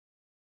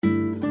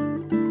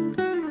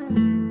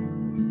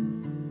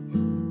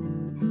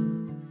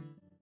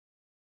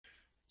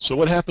So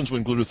what happens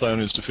when glutathione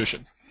is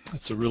deficient?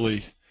 That's a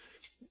really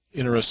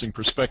interesting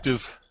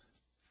perspective.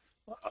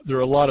 There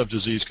are a lot of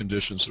disease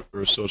conditions that are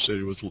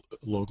associated with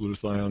low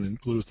glutathione,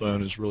 and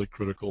glutathione is really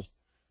critical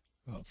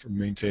for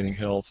maintaining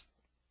health.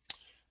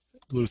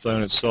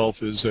 Glutathione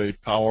itself is a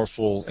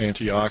powerful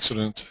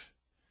antioxidant.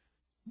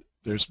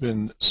 There's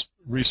been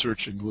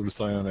research in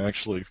glutathione,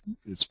 actually,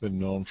 it's been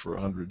known for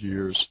 100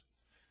 years,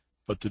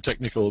 but the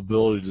technical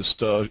ability to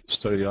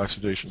study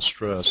oxidation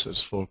stress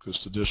has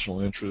focused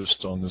additional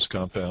interest on this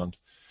compound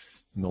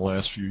in the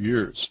last few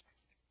years.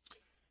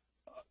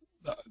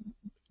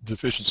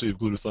 Deficiency of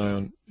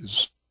glutathione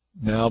is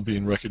now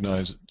being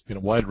recognized in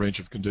a wide range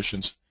of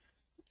conditions,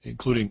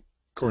 including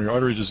coronary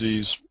artery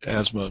disease,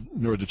 asthma,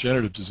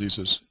 neurodegenerative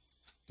diseases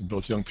in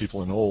both young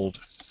people and old,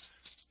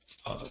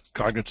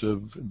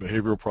 cognitive and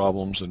behavioral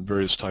problems, and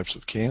various types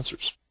of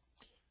cancers.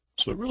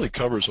 So it really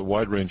covers a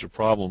wide range of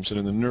problems, and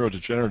in the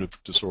neurodegenerative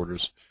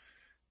disorders,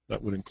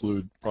 that would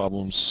include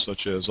problems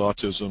such as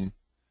autism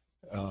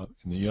in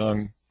the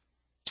young,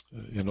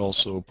 and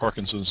also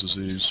Parkinson's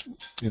disease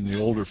in the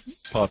older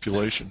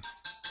population.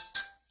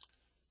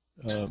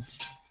 In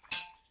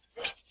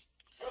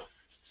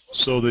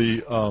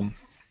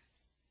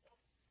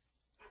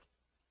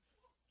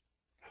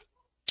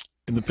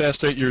the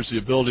past 8 years, the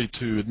ability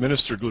to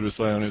administer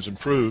glutathione has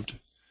improved,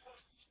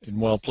 and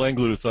while plain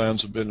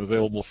glutathiones have been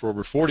available for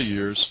over 40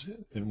 years,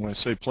 and when I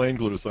say plain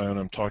glutathione,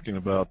 I'm talking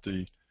about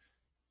the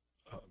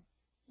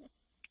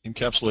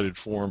encapsulated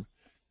form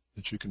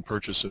that you can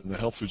purchase in the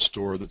health food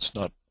store that's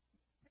not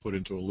put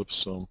into a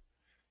liposome.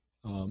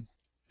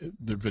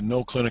 There have been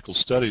no clinical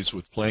studies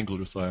with plain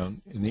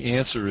glutathione, and the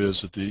answer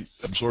is that the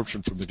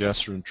absorption from the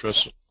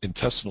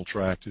gastrointestinal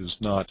tract is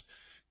not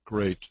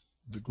great.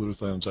 The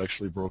glutathione is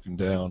actually broken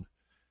down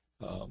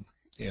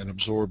and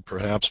absorbed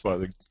perhaps by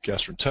the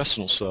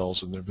gastrointestinal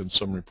cells, and there have been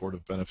some report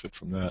of benefit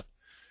from that,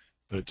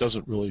 but it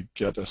doesn't really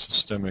get a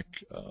systemic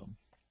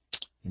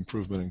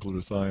improvement in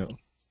glutathione.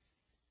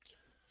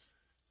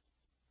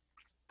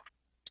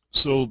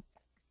 So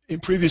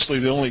previously,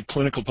 the only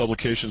clinical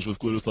publications with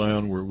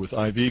glutathione were with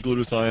IV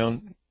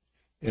glutathione,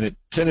 and it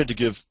tended to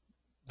give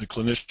the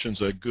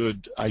clinicians a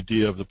good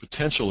idea of the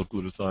potential of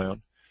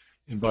glutathione.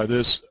 And by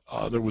this,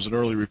 there was an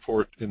early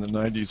report in the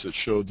 90s that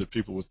showed that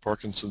people with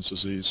Parkinson's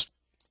disease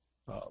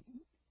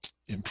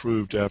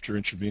improved after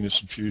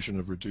intravenous infusion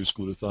of reduced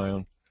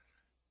glutathione.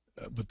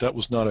 But that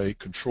was not a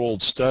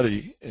controlled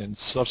study, and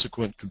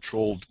subsequent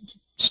controlled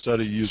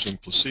study using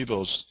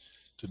placebos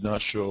did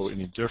not show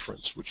any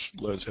difference, which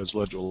has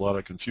led to a lot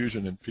of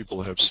confusion, and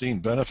people have seen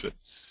benefit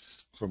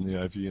from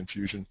the IV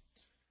infusion.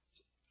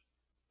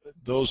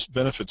 Those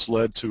benefits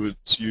led to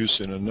its use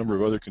in a number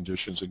of other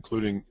conditions,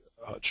 including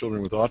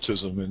children with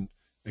autism, and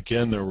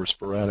again there were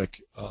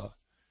sporadic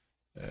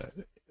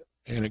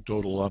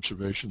anecdotal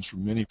observations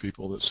from many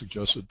people that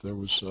suggested there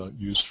was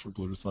use for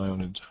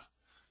glutathione in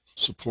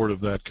support of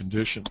that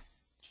condition.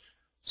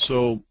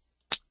 So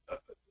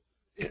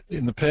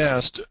in the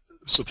past,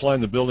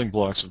 supplying the building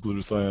blocks of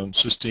glutathione,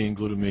 cysteine,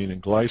 glutamine,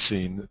 and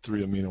glycine, the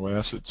 3 amino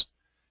acids,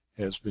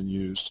 has been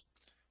used.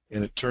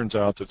 And it turns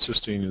out that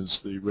cysteine is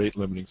the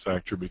rate-limiting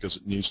factor because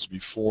it needs to be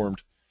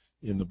formed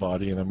in the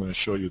body, and I'm going to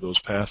show you those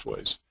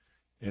pathways.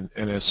 And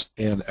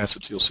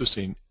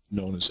N-acetylcysteine,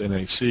 known as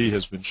NAC,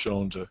 has been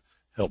shown to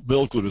help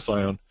build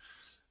glutathione,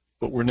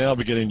 but we're now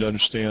beginning to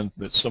understand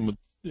that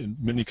in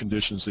many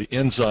conditions, the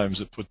enzymes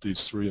that put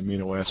these 3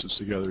 amino acids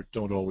together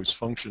don't always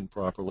function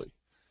properly.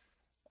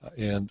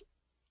 And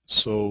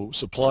so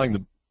supplying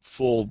the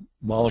full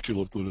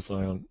molecule of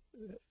glutathione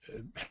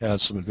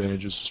has some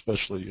advantages,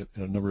 especially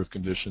in a number of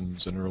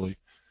conditions and early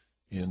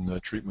in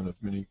treatment of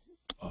many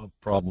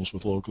problems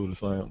with low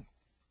glutathione.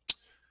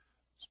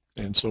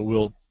 And so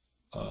we'll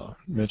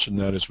mention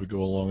that as we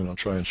go along, and I'll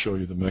try and show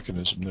you the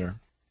mechanism there.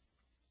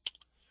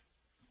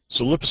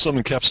 So liposome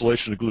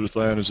encapsulation of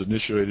glutathione has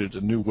initiated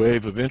a new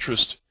wave of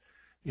interest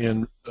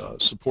in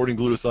supporting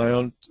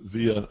glutathione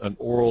via an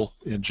oral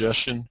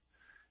ingestion,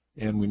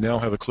 and we now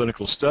have a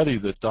clinical study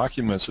that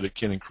documents that it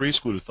can increase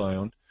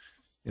glutathione,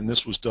 and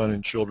this was done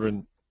in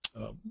children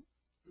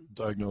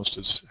diagnosed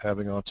as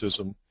having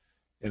autism,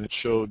 and it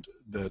showed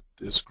that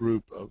this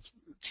group of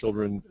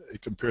children,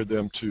 it compared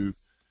them to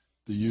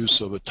the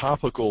use of a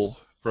topical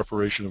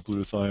preparation of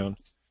glutathione,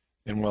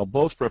 and while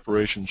both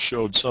preparations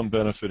showed some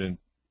benefit in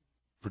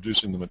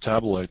producing the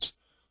metabolites,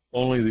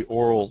 only the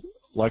oral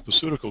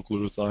lipoceutical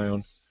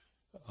glutathione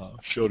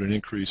showed an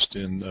increase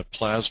in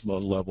plasma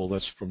level,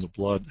 that's from the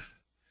blood,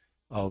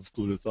 of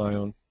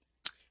glutathione,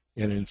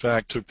 and in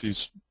fact took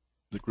the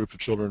group of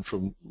children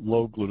from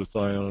low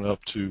glutathione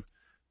up to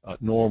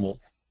normal.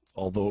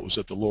 Although it was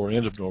at the lower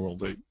end of normal,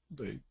 the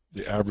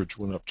average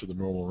went up to the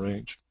normal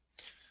range.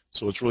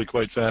 So it's really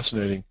quite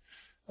fascinating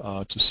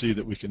to see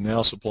that we can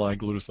now supply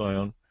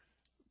glutathione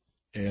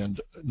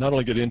and not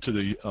only get into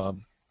the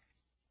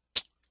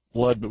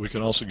blood, but we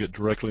can also get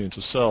directly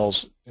into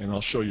cells, and I'll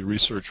show you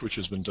research which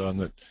has been done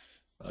that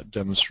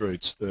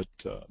demonstrates that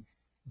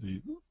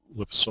the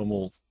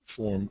liposomal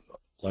form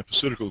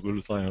lipoceutical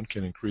glutathione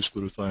can increase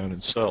glutathione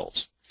in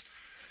cells.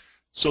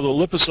 So the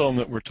liposome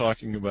that we're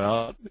talking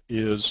about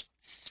is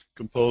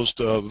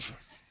composed of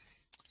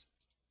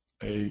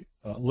a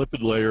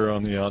lipid layer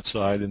on the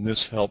outside, and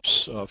this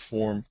helps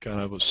form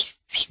kind of a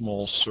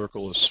small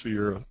circle, a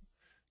sphere,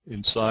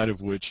 inside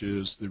of which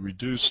is the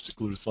reduced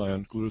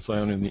glutathione.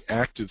 Glutathione in the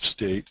active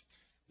state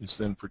is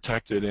then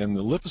protected, and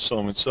the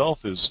liposome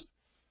itself is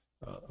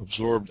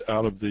absorbed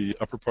out of the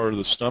upper part of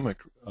the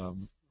stomach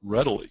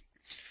readily,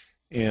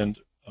 and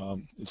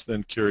it's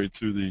then carried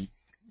through the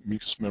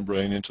mucous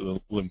membrane into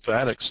the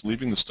lymphatics,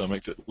 leaving the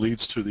stomach, that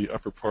leads to the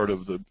upper part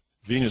of the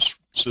venous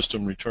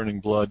system, returning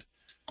blood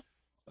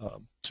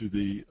to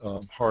the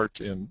heart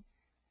and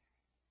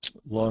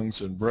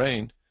lungs and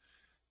brain.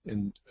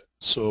 And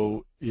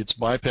so it's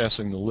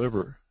bypassing the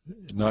liver,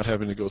 not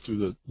having to go through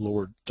the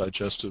lower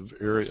digestive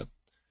area.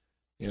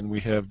 And we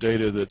have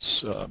data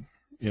that's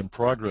in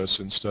progress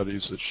in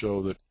studies that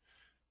show that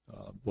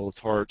both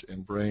heart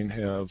and brain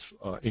have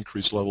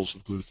increased levels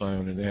of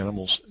glutathione in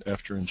animals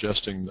after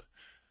ingesting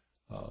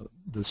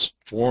this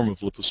form of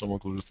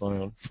liposomal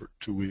glutathione for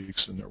 2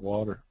 weeks in their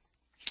water.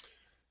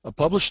 A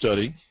published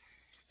study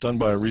done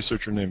by a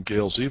researcher named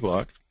Gail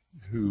Zivak,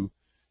 who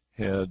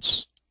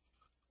has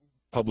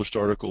published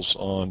articles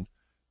on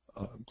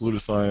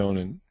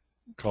glutathione and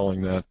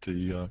calling that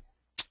the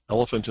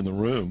elephant in the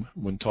room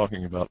when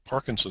talking about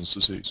Parkinson's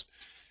disease.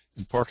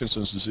 In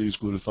Parkinson's disease,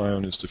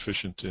 glutathione is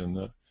deficient in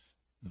the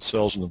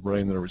cells in the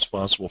brain that are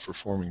responsible for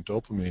forming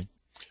dopamine.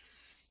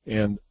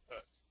 And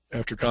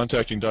after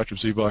contacting Dr.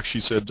 Zivak, she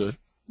said to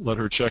let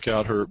her check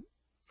out her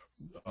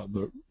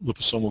the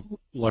liposomal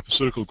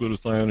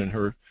glutathione in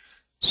her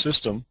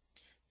system,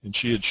 and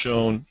she had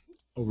shown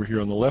over here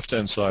on the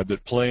left-hand side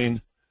that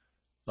plain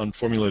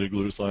unformulated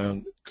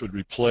glutathione could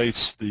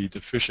replace the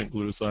deficient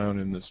glutathione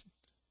in the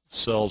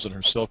cells in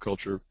her cell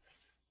culture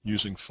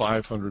using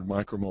 500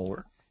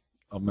 micromolar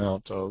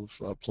amount of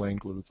plain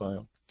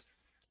glutathione.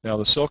 Now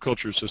the cell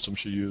culture system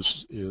she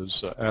used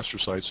is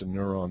astrocytes and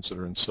neurons that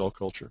are in cell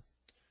culture.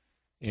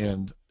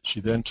 And she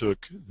then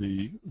took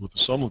the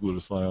liposomal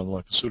glutathione,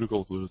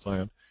 lipoceutical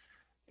glutathione,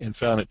 and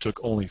found it took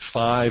only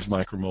 5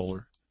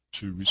 micromolar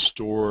to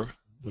restore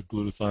the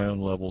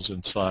glutathione levels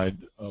inside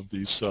of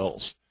these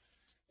cells.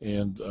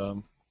 And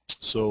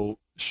so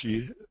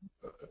she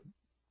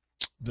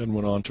then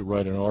went on to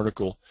write an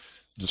article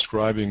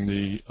describing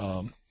the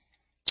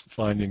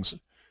findings,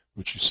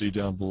 which you see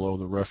down below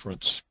the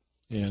reference.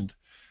 And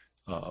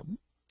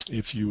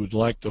if you would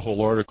like the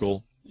whole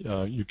article,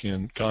 you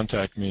can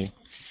contact me,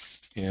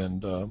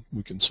 and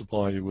we can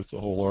supply you with the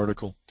whole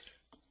article.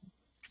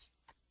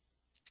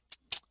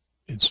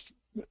 It's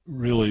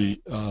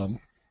really a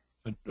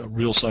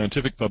real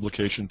scientific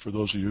publication for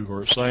those of you who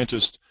are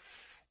scientists,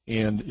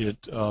 and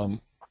it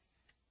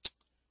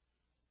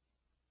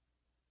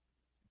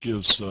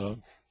gives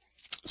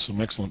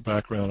some excellent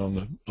background on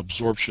the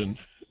absorption.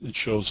 It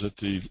shows that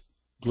the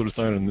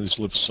glutathione in these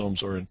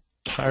liposomes are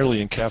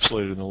entirely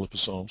encapsulated in the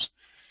liposomes,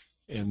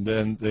 and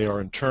then they are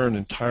in turn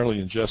entirely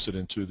ingested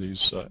into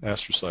these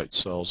astrocyte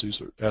cells.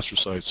 These are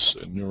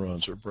astrocytes and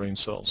neurons or brain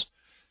cells,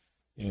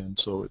 and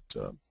so it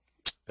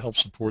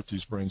helps support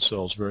these brain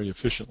cells very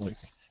efficiently.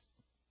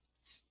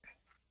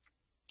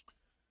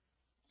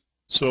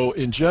 So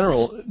in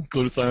general,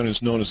 glutathione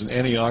is known as an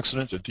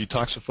antioxidant, a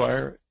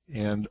detoxifier,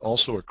 and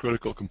also a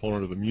critical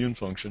component of immune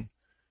function.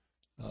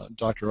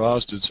 Dr.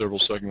 Oz did several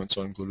segments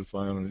on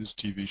glutathione on his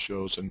TV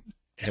shows and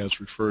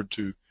has referred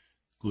to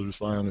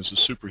glutathione as a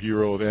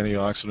superhero of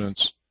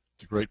antioxidants,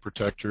 the great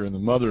protector, and the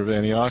mother of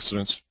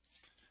antioxidants.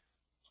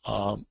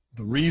 The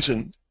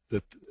reason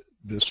that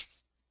this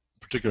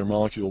particular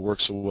molecule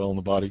works so well in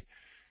the body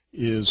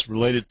is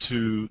related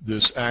to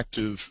this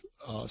active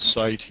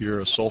site here,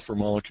 a sulfur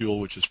molecule,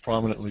 which is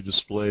prominently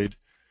displayed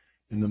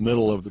in the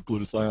middle of the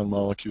glutathione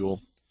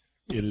molecule.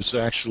 It is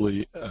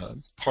actually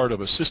part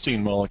of a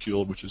cysteine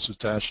molecule, which is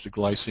attached to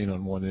glycine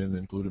on one end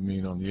and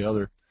glutamine on the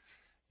other.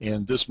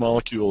 And this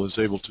molecule is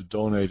able to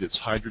donate its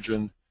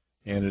hydrogen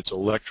and its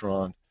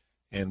electron,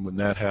 and when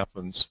that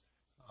happens,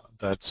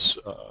 that's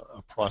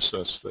a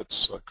process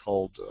that's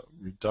called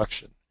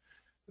reduction.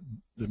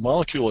 The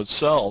molecule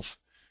itself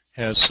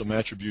has some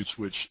attributes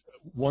which,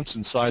 once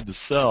inside the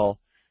cell,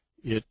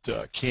 it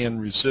can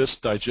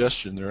resist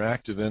digestion. There are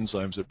active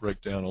enzymes that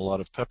break down a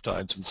lot of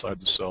peptides inside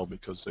the cell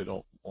because they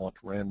don't want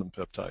random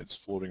peptides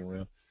floating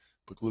around.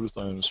 But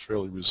glutathione is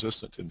fairly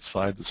resistant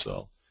inside the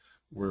cell.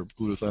 Where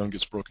glutathione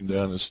gets broken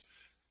down is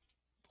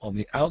on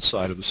the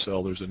outside of the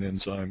cell. There's an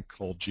enzyme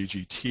called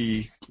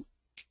GGT,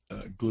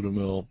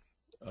 gamma-glutamyl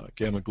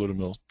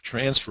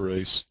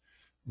transferase,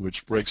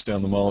 which breaks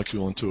down the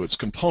molecule into its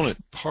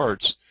component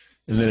parts,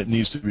 and then it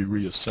needs to be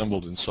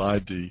reassembled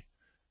inside the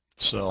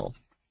cell.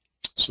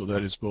 So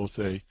that is both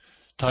a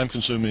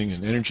time-consuming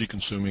and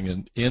energy-consuming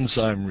and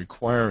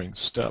enzyme-requiring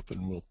step,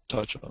 and we'll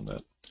touch on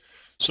that.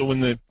 So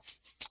when the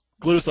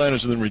glutathione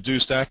is in the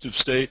reduced active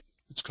state,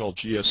 it's called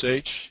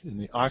GSH. In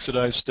the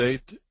oxidized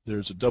state,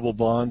 there's a double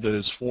bond that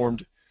is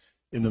formed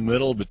in the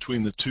middle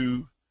between the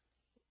two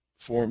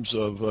forms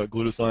of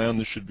glutathione.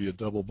 There should be a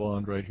double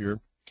bond right here.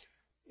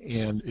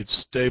 And it's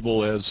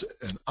stable as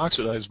an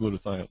oxidized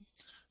glutathione.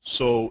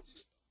 So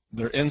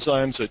there are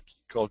enzymes that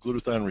called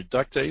glutathione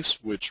reductase,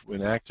 which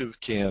when active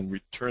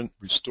can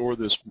restore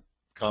this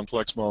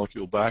complex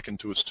molecule back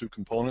into its two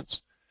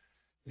components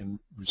and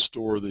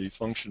restore the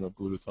function of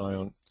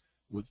glutathione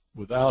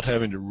without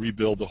having to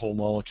rebuild the whole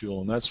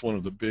molecule. And that's one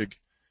of the big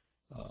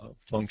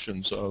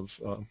functions of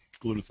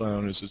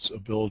glutathione, is its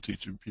ability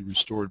to be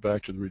restored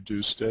back to the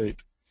reduced state.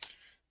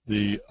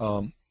 This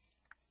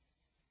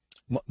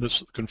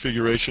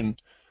configuration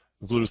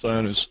of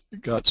glutathione has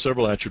got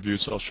several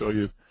attributes I'll show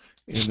you,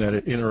 in that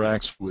it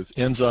interacts with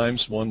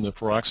enzymes, one, the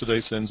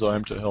peroxidase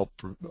enzyme, to help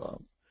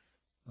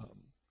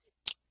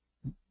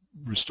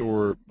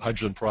restore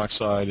hydrogen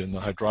peroxide and the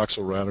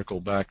hydroxyl radical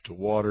back to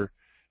water.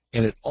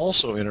 And it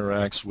also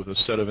interacts with a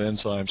set of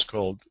enzymes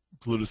called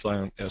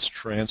glutathione S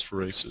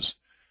transferases,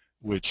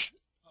 which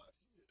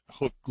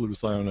hook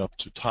glutathione up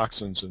to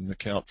toxins and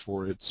account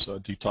for its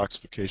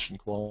detoxification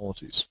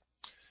qualities.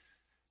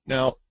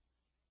 Now,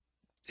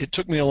 it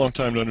took me a long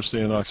time to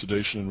understand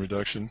oxidation and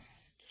reduction.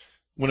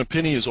 When a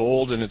penny is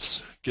old and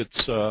it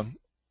gets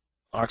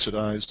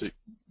oxidized, it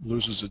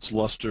loses its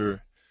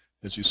luster,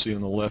 as you see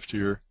on the left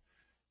here.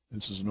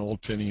 This is an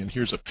old penny, and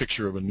here's a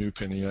picture of a new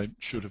penny. I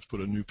should have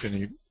put a new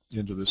penny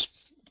into this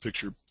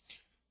picture,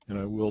 and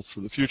I will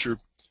for the future,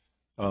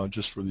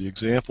 just for the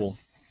example.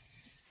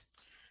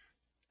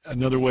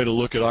 Another way to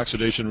look at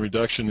oxidation and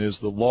reduction is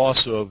the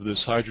loss of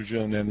this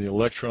hydrogen and the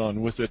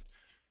electron with it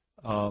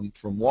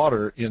from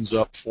water ends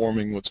up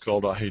forming what's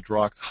called a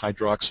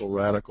hydroxyl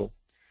radical.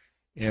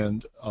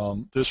 And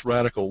this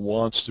radical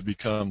wants to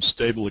become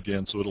stable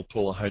again, so it'll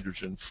pull a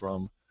hydrogen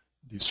from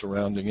the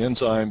surrounding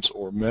enzymes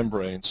or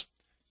membranes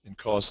and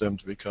cause them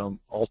to become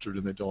altered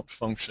and they don't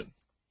function.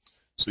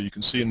 So you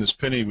can see in this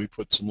penny we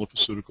put some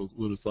lipoceutical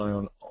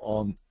glutathione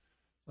on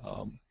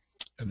an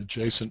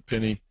adjacent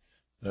penny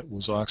that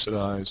was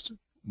oxidized,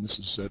 and this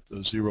is at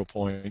the 0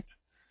 point.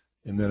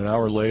 And then an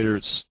hour later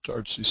you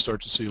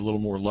start to see a little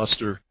more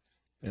luster,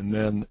 and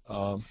then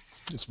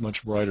it's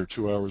much brighter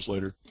 2 hours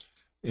later.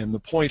 And the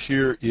point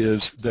here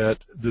is that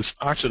this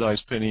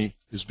oxidized penny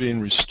is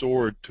being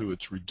restored to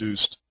its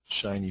reduced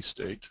shiny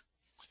state.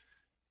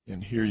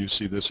 And here you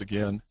see this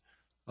again.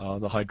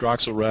 The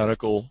hydroxyl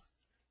radical,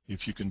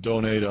 if you can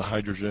donate a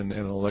hydrogen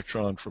and an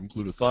electron from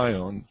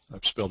glutathione,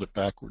 I've spelled it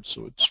backwards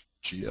so it's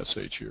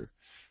GSH here,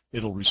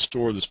 it'll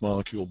restore this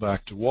molecule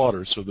back to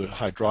water, so the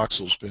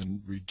hydroxyl's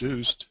been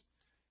reduced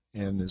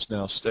and is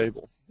now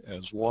stable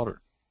as water.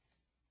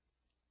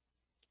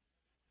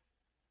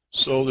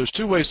 So there's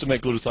two ways to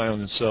make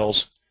glutathione in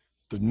cells.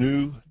 The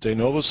new de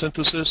novo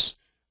synthesis,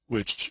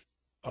 which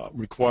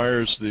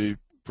requires the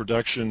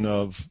production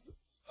of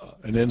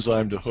an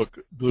enzyme to hook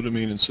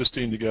glutamine and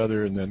cysteine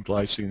together, and then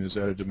glycine is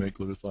added to make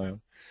glutathione.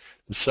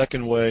 The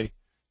second way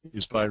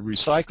is by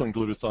recycling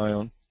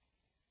glutathione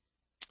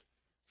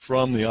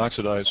from the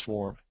oxidized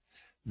form.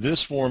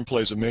 This form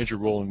plays a major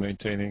role in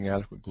maintaining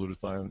adequate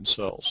glutathione in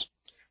cells.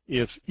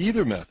 If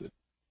either method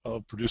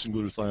of producing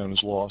glutathione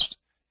is lost,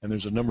 and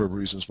there's a number of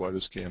reasons why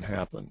this can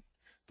happen,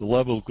 the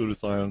level of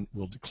glutathione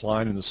will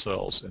decline in the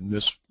cells, and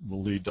this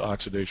will lead to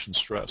oxidation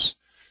stress.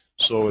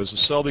 So as the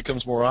cell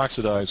becomes more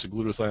oxidized, the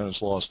glutathione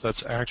is lost.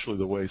 That's actually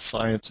the way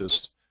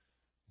scientists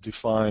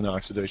define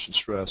oxidation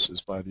stress,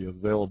 is by the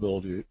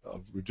availability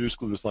of reduced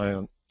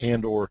glutathione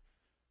and or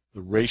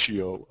the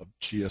ratio of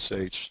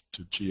GSH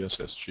to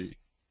GSSG.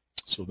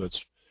 So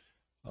that's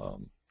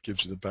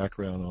gives you the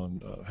background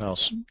on how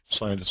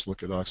scientists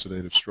look at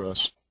oxidative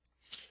stress.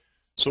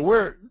 So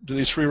where do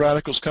these free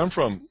radicals come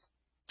from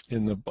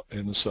in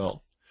the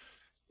cell?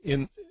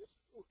 In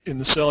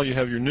the cell you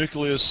have your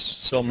nucleus,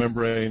 cell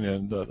membrane,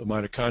 and the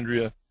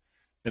mitochondria,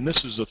 and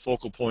this is a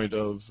focal point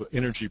of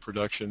energy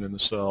production in the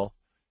cell.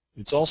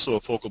 It's also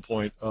a focal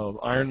point of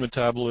iron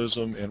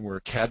metabolism and where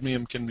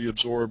cadmium can be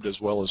absorbed,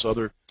 as well as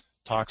other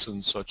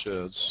toxins such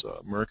as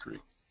mercury.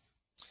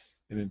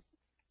 And in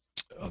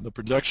the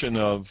production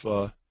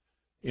of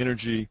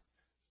energy,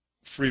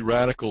 free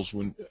radicals,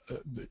 when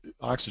the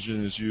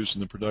oxygen is used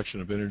in the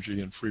production of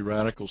energy, and free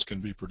radicals can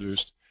be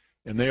produced,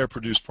 and they are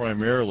produced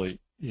primarily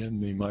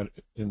in the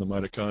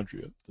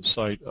mitochondria, the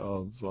site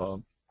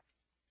of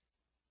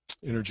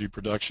energy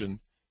production,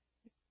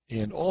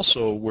 and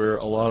also where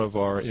a lot of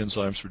our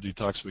enzymes for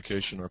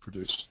detoxification are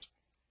produced.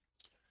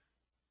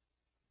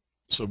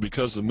 So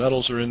because the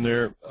metals are in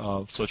there,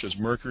 such as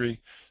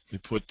mercury, they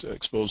put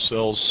exposed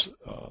cells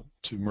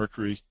to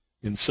mercury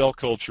in cell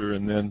culture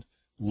and then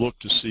look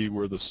to see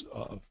where this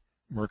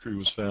mercury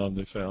was found.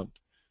 They found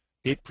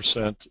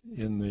 8%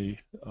 in the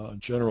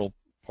general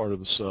part of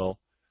the cell,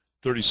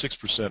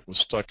 36% was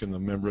stuck in the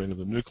membrane of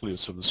the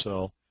nucleus of the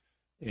cell,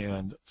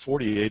 and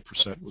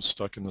 48% was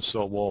stuck in the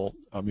cell wall,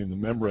 the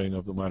membrane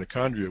of the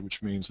mitochondria,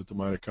 which means that the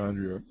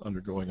mitochondria are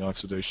undergoing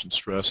oxidation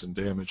stress and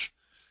damage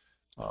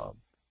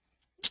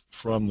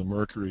from the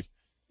mercury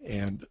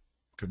and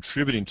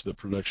contributing to the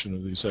production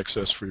of these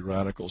excess free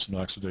radicals and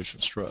oxidation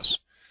stress.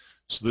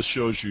 So this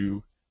shows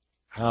you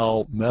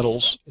how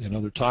metals and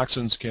other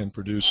toxins can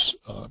produce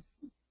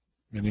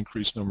an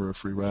increased number of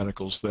free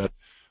radicals that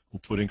will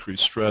put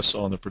increased stress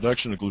on the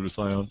production of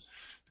glutathione.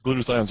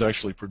 Glutathione is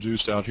actually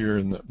produced out here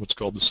in what's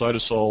called the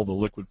cytosol, the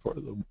liquid part,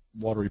 the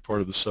watery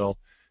part of the cell,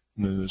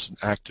 and then there's an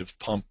active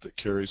pump that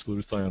carries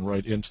glutathione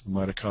right into the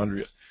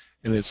mitochondria.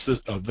 And it's the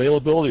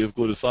availability of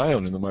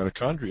glutathione in the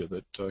mitochondria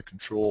that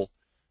control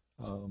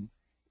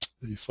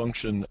the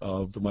function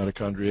of the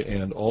mitochondria,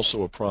 and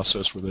also a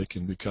process where they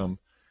can become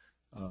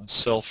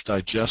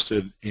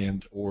self-digested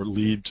and or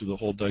lead to the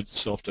whole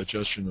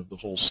self-digestion of the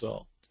whole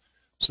cell.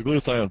 So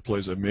glutathione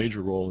plays a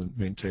major role in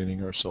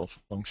maintaining our cell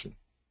function.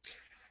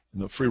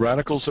 And the free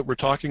radicals that we're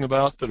talking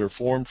about that are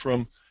formed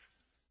from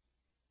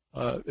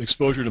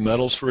exposure to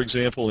metals, for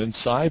example,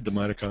 inside the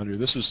mitochondria.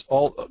 This is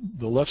all,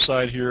 the left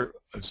side here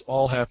is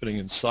all happening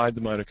inside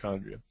the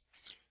mitochondria.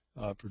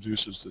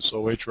 Produces this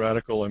OH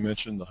radical I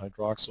mentioned, the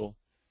hydroxyl,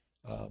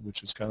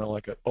 which is kind of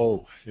like an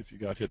O if you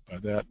got hit by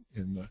that,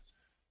 in the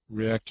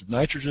reactive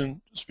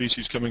nitrogen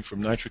species coming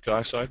from nitric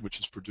oxide, which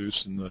is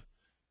produced in the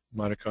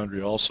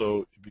mitochondria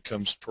also. It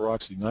becomes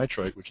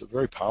peroxynitrite, which is a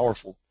very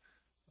powerful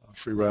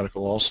free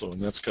radical also,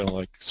 and that's kind of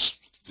like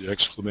the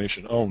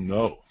exclamation, oh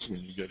no, when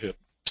you get hit.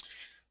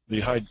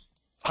 The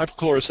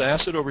hypochlorous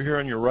acid over here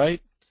on your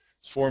right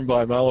is formed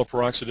by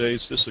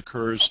myeloperoxidase. This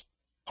occurs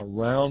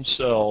around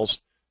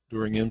cells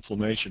during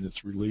inflammation.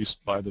 It's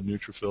released by the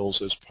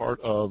neutrophils as part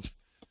of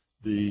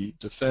the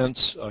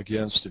defense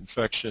against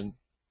infection,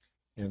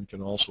 and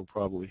can also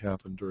probably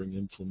happen during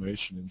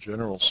inflammation in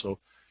general. So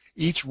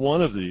each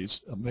one of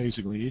these,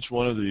 amazingly, each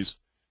one of these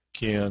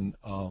can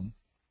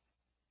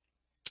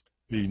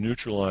be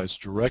neutralized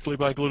directly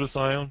by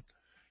glutathione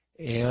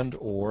and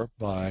or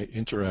by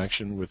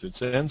interaction with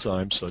its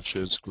enzymes such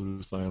as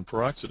glutathione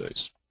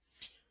peroxidase.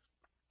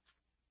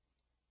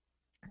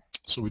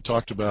 So we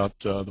talked about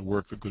the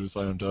work that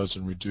glutathione does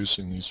in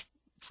reducing these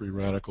free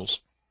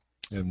radicals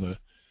and the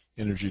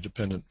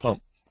energy-dependent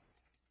pump.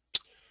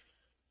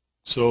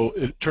 So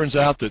it turns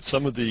out that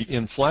some of the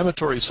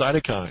inflammatory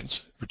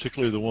cytokines,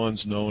 particularly the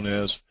ones known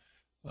as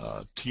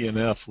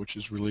TNF, which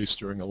is released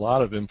during a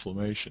lot of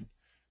inflammation,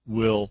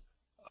 will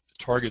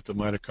target the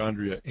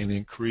mitochondria and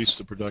increase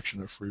the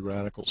production of free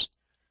radicals.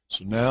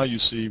 So now you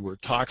see where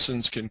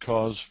toxins can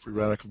cause free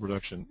radical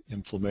production,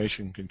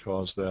 inflammation can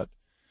cause that,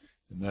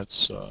 and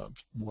that's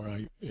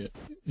where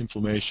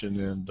inflammation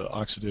and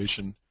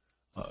oxidation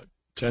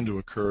tend to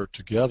occur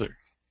together.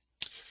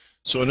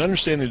 So in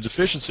understanding the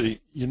deficiency,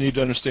 you need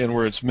to understand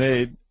where it's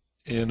made.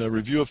 In a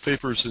review of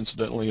papers,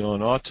 incidentally, on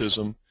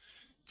autism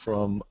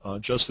from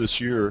just this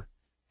year,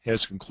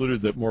 has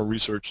concluded that more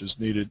research is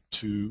needed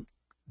to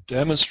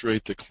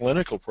demonstrate the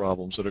clinical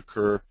problems that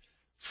occur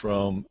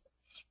from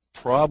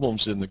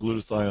problems in the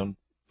glutathione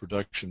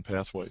production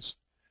pathways.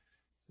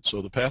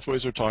 So the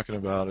pathways they're talking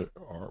about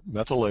are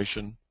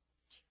methylation,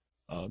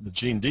 the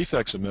gene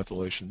defects of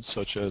methylation,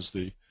 such as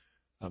the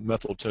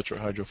methyl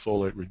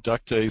tetrahydrofolate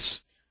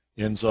reductase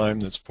enzyme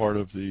that's part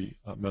of the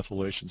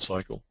methylation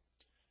cycle,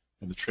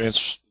 and the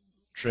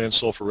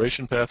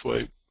transsulfuration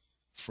pathway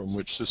from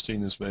which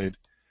cysteine is made.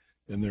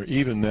 And there are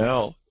even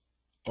now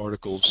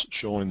articles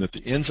showing that the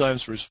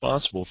enzymes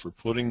responsible for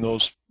putting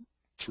those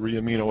 3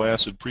 amino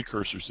acid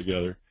precursors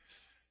together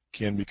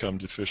can become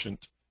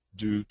deficient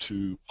due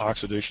to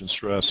oxidation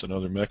stress and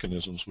other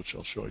mechanisms, which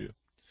I'll show you.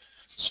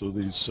 So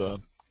these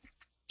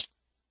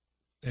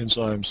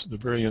enzymes, the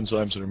very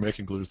enzymes that are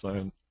making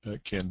glutathione,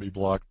 can be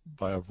blocked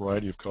by a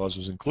variety of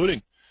causes,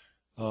 including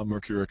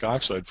mercuric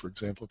oxide, for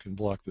example, can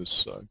block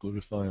this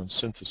glutathione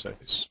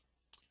synthase.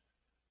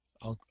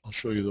 I'll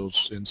show you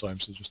those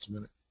enzymes in just a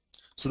minute.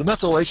 So the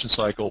methylation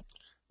cycle,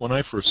 when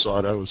I first saw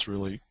it, I was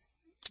really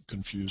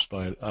confused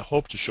by it. I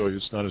hope to show you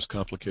it's not as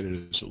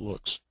complicated as it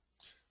looks.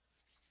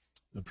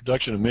 The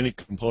production of many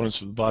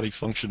components of the body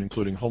function,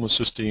 including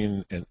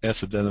homocysteine and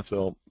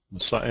S-adenylyl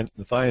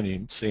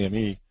methionine,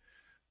 SAMe,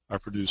 are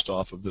produced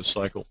off of this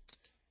cycle.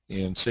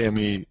 And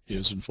SAMe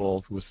is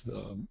involved with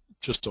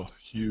just a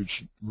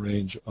huge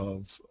range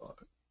of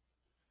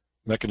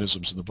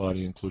mechanisms in the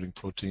body, including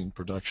protein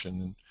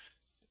production and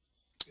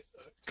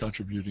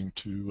contributing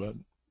to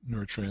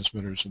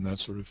neurotransmitters and that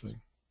sort of thing.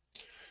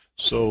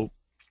 So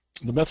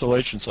the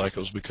methylation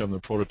cycle has become the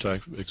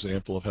prototype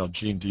example of how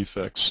gene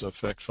defects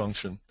affect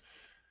function.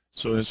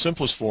 So in its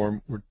simplest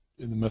form,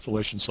 in the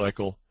methylation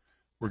cycle,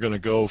 we're going to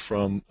go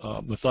from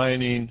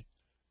methionine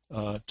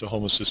to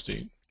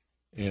homocysteine.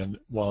 And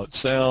while it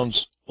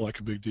sounds like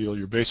a big deal,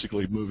 you're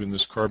basically moving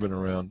this carbon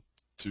around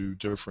to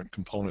different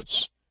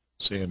components: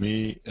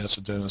 SAMe,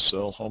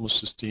 S-adenylyl,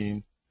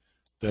 homocysteine,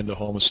 then to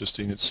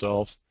homocysteine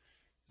itself.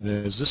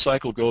 And as this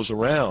cycle goes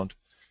around,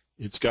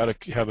 it's got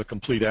to have a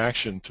complete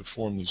action to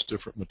form these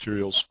different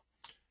materials.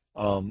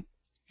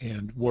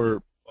 And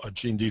where a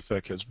gene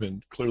defect has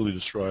been clearly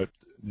described,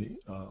 the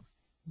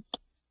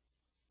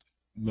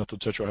methyl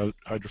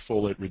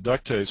tetrahydrofolate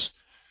reductase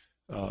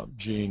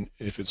gene,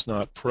 if it's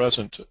not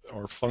present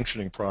or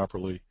functioning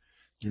properly,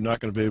 you're not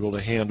going to be able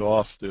to hand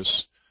off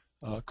this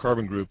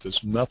carbon group,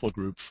 this methyl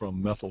group,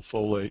 from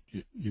methylfolate,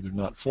 either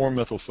not form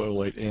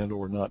methylfolate and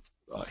or not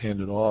hand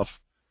it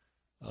off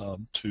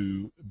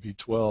to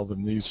B12,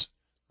 and these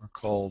are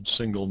called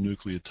single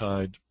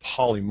nucleotide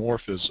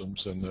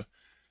polymorphisms, and the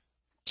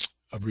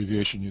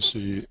abbreviation you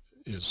see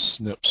is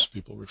SNPs.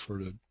 People refer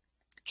to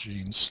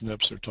genes.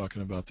 SNPs are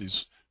talking about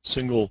these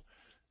single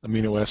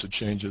amino acid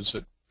changes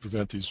that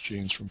prevent these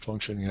genes from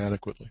functioning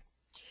adequately.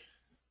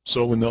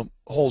 So when the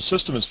whole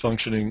system is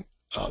functioning,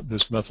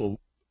 this methyl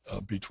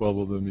B12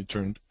 will then be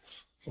turned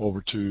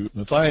over to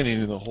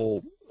methionine, and the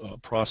whole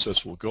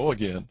process will go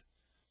again.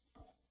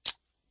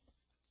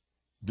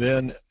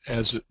 Then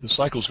as the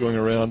cycle is going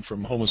around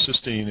from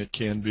homocysteine, it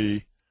can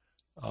be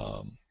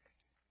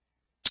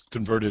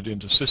converted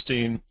into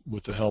cysteine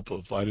with the help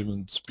of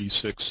vitamins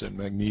B6 and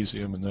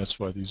magnesium, and that's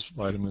why these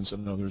vitamins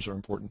and others are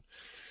important.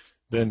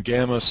 Then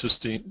gamma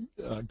cysteine,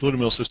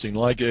 glutamyl cysteine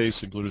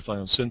ligase and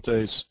glutathione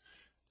synthase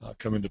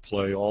come into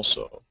play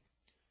also.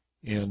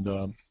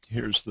 And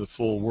here's the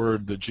full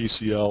word. The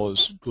GCL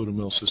is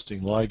glutamyl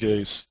cysteine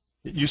ligase.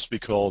 It used to be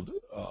called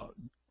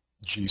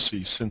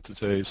GC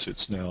synthetase.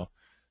 It's now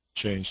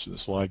changed to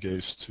this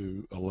ligase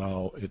to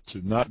allow it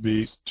to not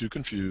be too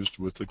confused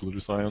with the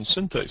glutathione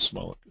synthase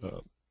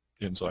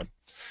enzyme.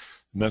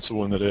 And that's the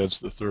one that adds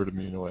the third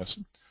amino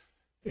acid.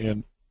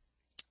 And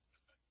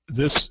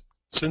this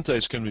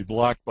synthase can be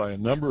blocked by a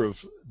number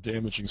of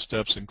damaging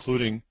steps,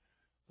 including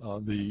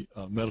the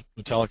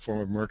metallic form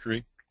of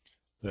mercury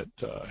that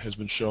has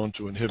been shown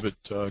to inhibit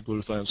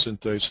glutathione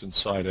synthase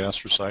inside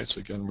astrocytes.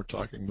 Again, we're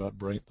talking about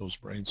those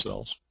brain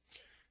cells.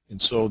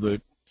 And so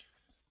the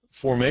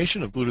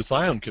formation of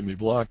glutathione can be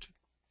blocked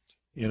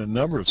in a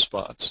number of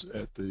spots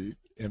at the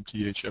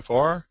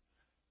MTHFR.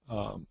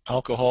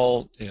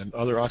 Alcohol and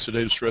other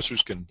oxidative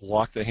stressors can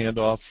block the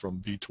handoff from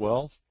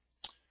B12.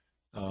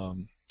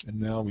 And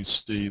now we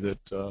see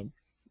that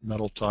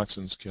metal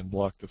toxins can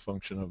block the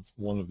function of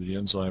one of the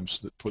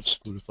enzymes that puts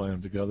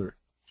glutathione together.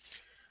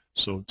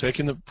 So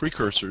taking the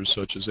precursors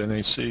such as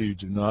NAC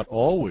do not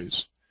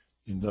always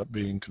end up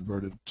being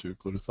converted to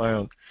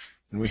glutathione.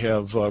 And we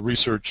have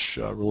research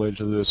related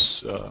to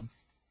this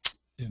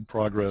in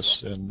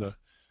progress, and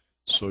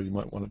so you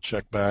might want to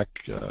check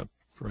back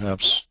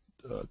perhaps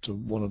to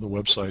one of the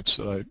websites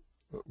that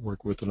I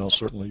work with, and I'll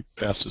certainly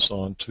pass this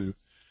on to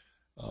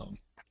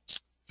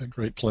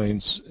Great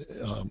Plains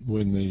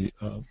when the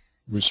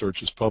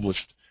research is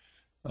published.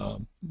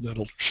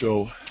 That'll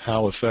show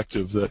how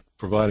effective that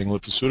providing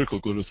lipoceutical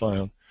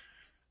glutathione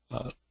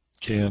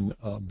can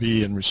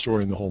be in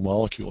restoring the whole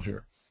molecule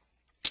here.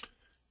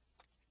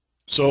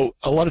 So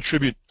a lot of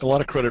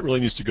credit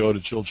really needs to go to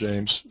Jill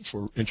James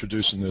for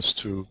introducing this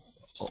to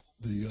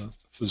the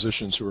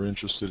physicians who are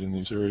interested in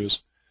these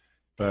areas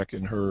back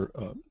in her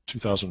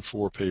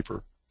 2004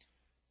 paper.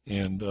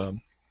 And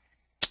I'm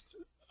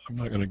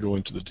not going to go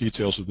into the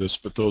details of this,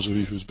 but those of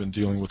you who's been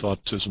dealing with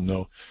autism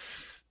know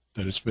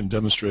that it's been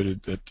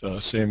demonstrated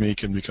that SAMe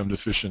can become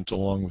deficient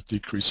along with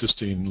decreased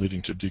cysteine,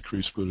 leading to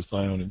decreased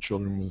glutathione in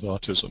children with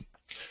autism.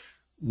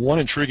 One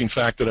intriguing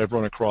fact that I've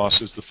run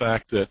across is the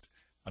fact that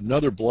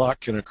another block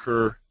can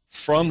occur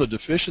from the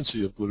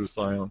deficiency of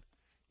glutathione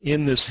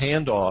in this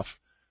handoff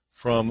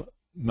from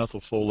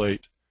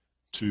methylfolate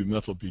to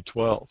methyl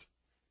B12.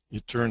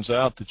 It turns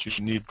out that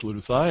you need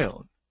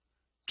glutathione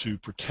to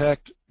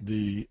protect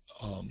the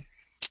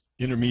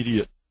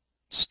intermediate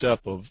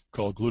step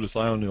called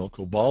glutathiononyl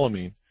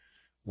cobalamin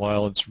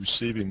while it's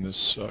receiving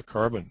this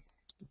carbon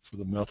for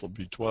the methyl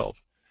B12.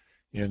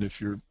 And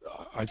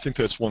I think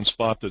that's one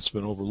spot that's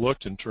been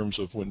overlooked in terms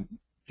of when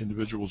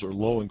individuals are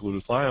low in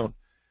glutathione,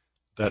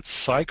 that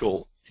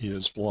cycle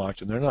is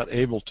blocked and they're not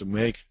able to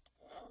make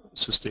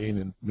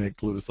cysteine and make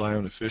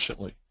glutathione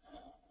efficiently.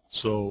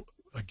 So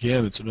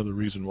again, it's another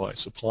reason why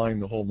supplying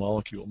the whole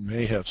molecule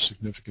may have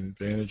significant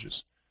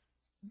advantages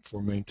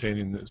for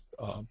maintaining the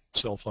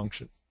cell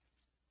function.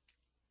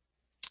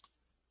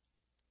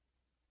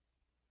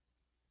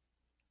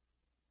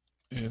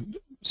 And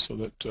so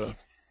that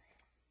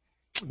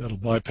that'll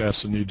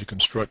bypass the need to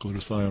construct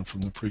glutathione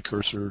from the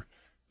precursor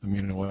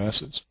amino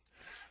acids.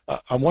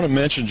 I want to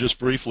mention just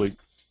briefly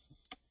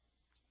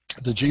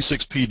the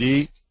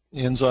G6PD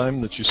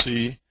enzyme that you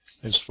see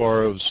as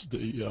far as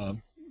the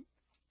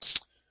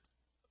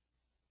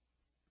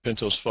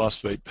pentose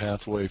phosphate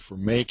pathway for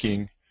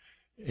making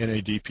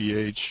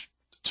NADPH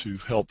to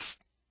help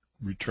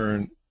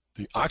return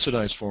the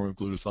oxidized form of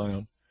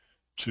glutathione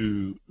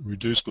to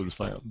reduce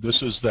glutathione.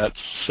 This is that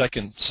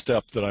second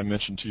step that I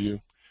mentioned to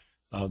you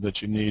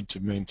that you need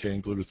to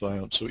maintain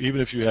glutathione. So even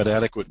if you had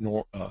adequate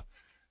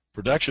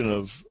production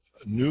of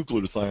new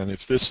glutathione,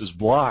 if this is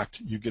blocked,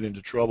 you get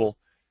into trouble.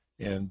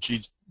 And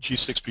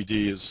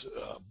G6PD is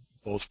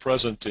both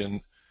present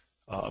in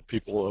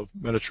people of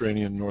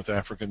Mediterranean, North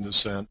African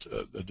descent.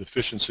 The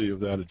deficiency of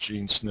that, a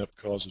gene SNP,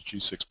 causes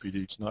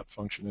G6PD to not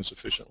function as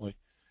efficiently.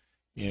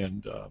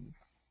 And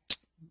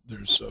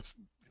there's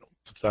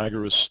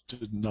Pythagoras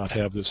did not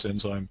have this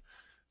enzyme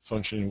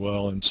functioning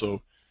well, and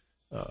so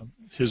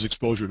his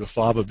exposure to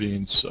fava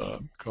beans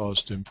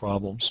caused him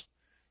problems.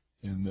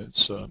 And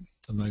it's a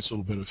nice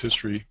little bit of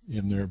history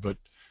in there, but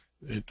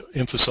it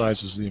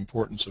emphasizes the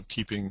importance of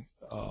keeping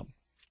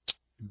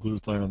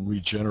glutathione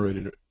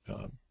regenerated,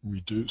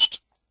 reduced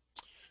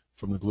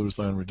from the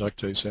glutathione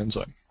reductase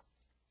enzyme.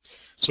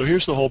 So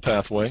here's the whole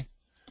pathway.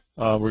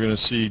 We're going to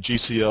see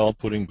GCL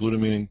putting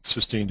glutamine and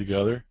cysteine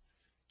together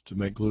to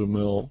make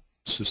glutamyl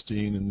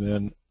cysteine, and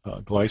then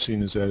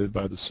glycine is added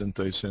by the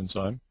synthase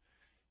enzyme.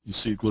 You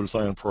see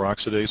glutathione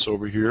peroxidase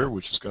over here,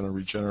 which is going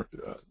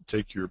to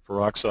take your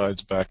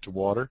peroxides back to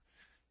water.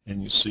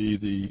 And you see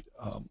the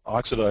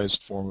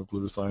oxidized form of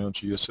glutathione,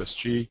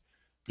 GSSG,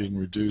 being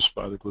reduced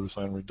by the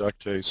glutathione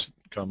reductase in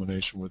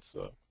combination with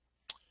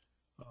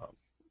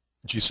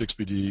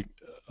G6PD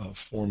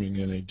forming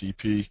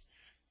NADP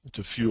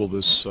to fuel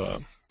this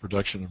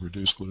production of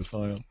reduced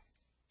glutathione.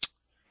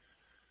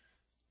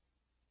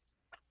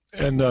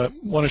 And I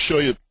want to show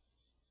you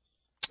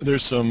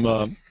there's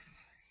some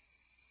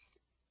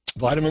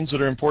vitamins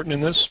that are important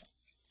in this,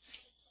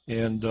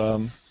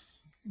 and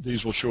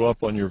these will show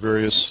up on your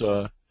various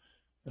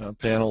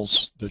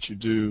panels that you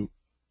do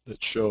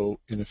that show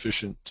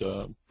inefficient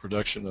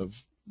production of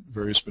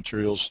various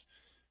materials.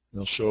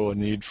 They'll show a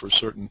need for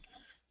certain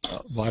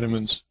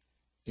vitamins,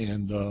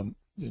 and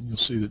you'll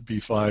see that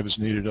B5 is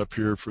needed up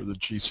here for the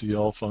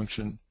GCL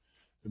function.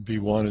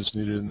 B1 is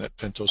needed in that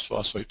pentose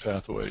phosphate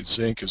pathway.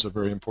 Zinc is a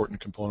very important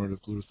component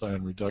of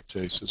glutathione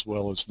reductase, as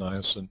well as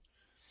niacin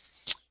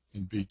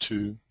in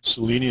B2.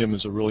 Selenium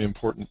is a really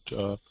important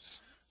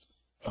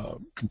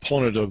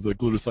component of the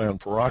glutathione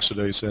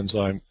peroxidase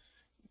enzyme,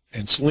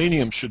 and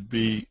selenium should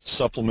be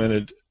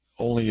supplemented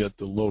only at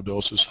the low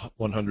doses,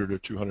 100 or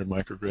 200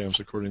 micrograms,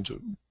 according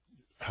to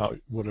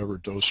whatever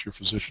dose your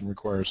physician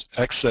requires.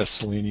 Excess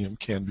selenium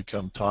can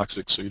become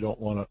toxic, so you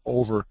don't want to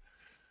over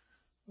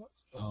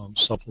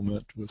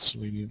supplement with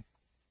selenium.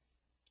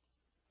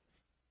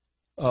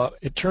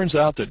 It turns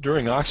out that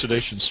during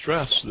oxidation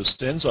stress, this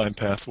enzyme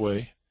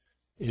pathway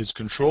is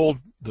controlled.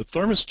 The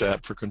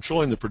thermostat for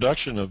controlling the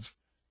production of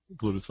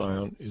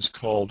glutathione is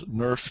called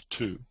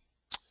NRF2.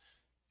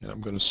 And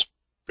I'm going to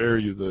spare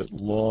you the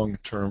long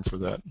term for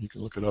that. You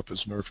can look it up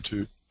as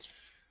NRF2.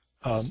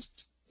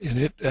 And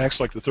it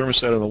acts like the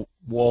thermostat on the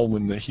wall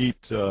when the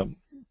heat, to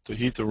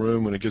heat the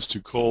room. When it gets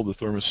too cold, the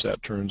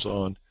thermostat turns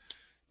on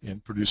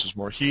and produces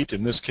more heat.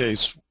 In this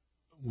case,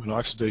 when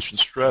oxidation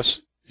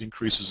stress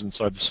increases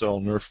inside the cell,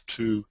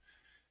 NRF2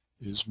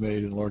 is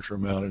made in a larger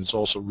amount, and it's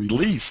also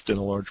released in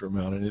a larger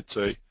amount, and it's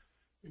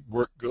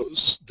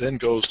then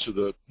goes to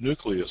the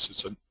nucleus.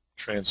 It's a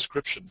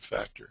transcription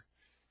factor,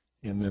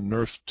 and then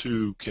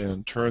NRF2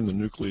 can turn the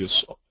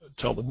nucleus,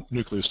 tell the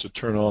nucleus to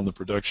turn on the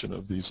production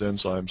of these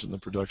enzymes and the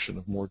production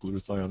of more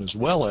glutathione, as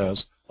well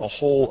as a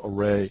whole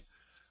array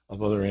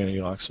of other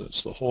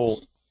antioxidants. The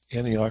whole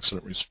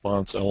antioxidant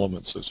response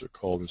elements, as they're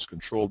called, is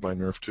controlled by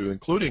NRF2,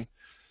 including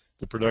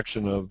the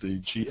production of the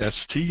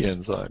GST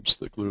enzymes,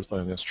 the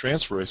glutathione S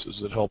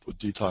transferases, that help with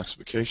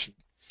detoxification.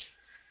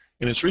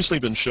 And it's recently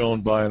been shown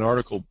by an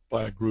article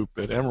by a group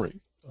at Emory,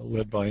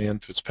 led by Ann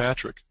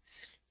Fitzpatrick.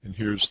 And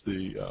here's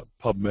the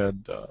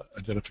PubMed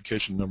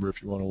identification number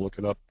if you want to look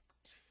it up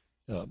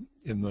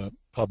in the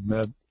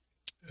PubMed.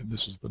 And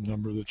this is the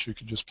number that you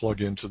can just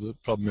plug into the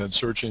PubMed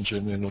search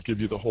engine, and it'll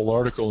give you the whole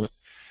article,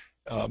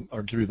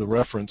 or give you the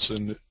reference.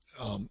 And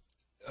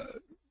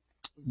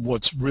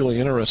what's really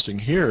interesting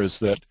here is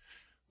that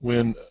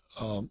when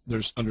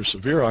there's under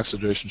severe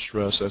oxidation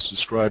stress, as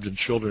described in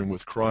children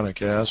with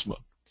chronic asthma,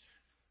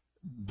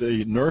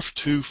 the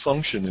NRF2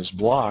 function is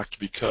blocked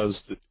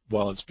because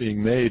while it's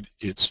being made,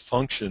 its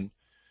function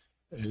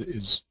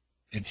is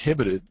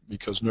inhibited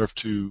because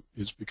NRF2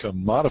 has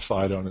become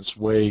modified on its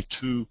way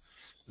to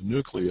the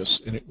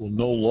nucleus, and it will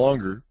no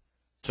longer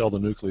tell the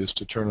nucleus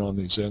to turn on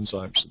these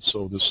enzymes. And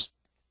so this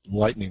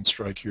lightning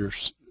strike here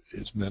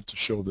is meant to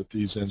show that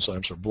these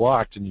enzymes are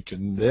blocked, and you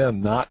can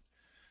then not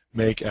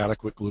make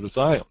adequate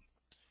glutathione.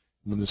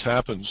 When this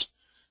happens,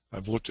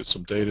 I've looked at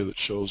some data that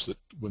shows that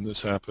when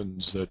this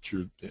happens, that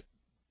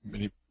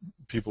many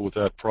people with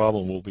that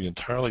problem will be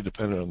entirely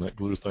dependent on that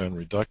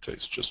glutathione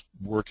reductase, just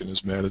working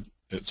as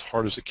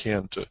hard as it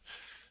can to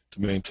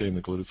maintain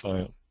the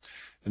glutathione.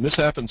 And this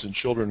happens in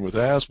children with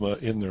asthma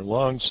in their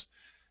lungs,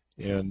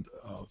 and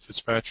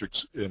Fitzpatrick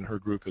and her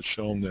group has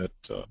shown that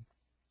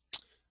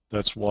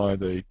that's why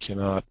they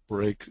cannot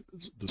break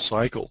the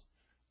cycle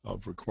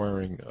of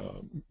requiring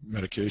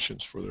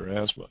medications for their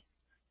asthma,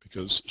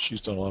 because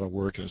she's done a lot of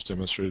work and has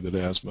demonstrated that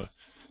asthma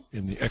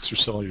in the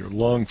extracellular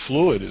lung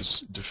fluid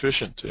is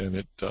deficient, and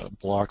it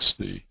blocks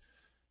the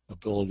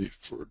ability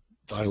for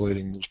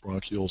dilating those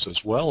bronchioles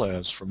as well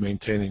as for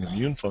maintaining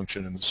immune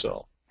function in the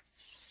cell.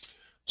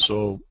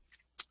 So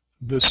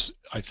this,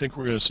 I think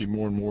we're going to see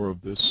more and more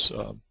of this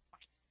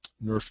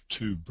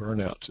NRF2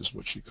 burnout, is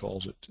what she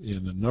calls it,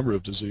 in a number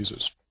of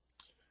diseases.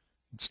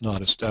 It's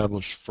not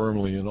established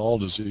firmly in all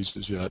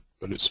diseases yet,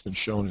 but it's been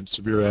shown in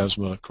severe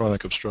asthma,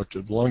 chronic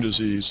obstructive lung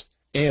disease,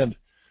 and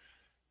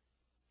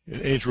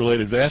in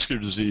age-related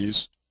vascular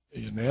disease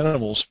in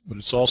animals, but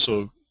it's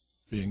also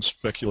being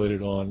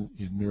speculated on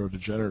in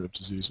neurodegenerative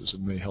diseases,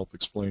 and may help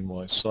explain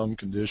why some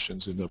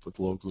conditions end up with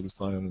low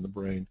glutathione in the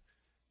brain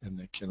and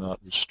they cannot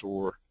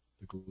restore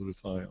the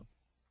glutathione.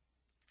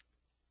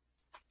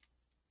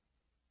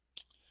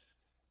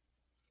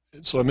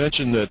 So I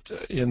mentioned that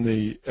in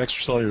the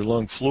extracellular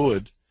lung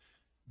fluid,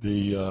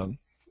 the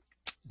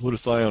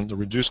glutathione, the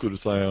reduced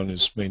glutathione,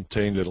 is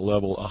maintained at a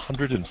level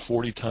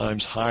 140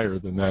 times higher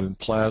than that in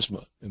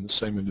plasma in the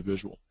same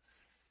individual.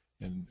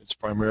 And it's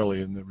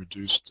primarily in the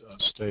reduced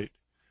state.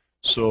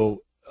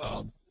 So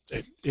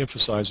it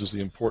emphasizes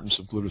the importance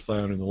of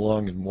glutathione in the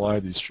lung and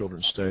why these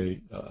children stay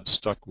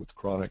stuck with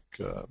chronic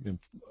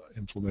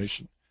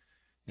inflammation.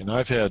 And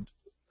I've had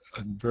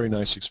a very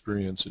nice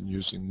experience in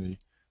using the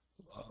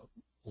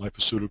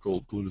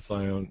lipoceutical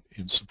glutathione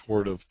in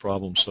support of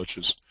problems such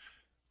as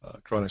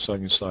chronic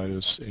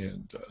sinusitis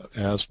and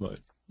asthma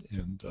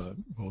in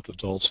both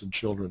adults and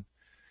children.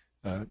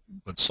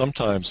 But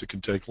sometimes it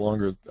can take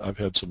longer. I've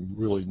had some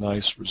really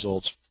nice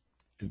results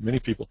in many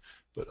people,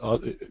 but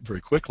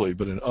very quickly.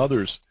 But in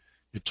others,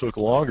 it took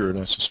longer, and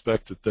I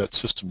suspect that that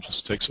system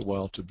just takes a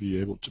while to be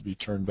able to be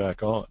turned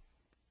back on.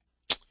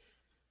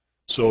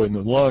 So in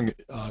the lung,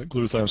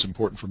 glutathione is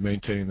important for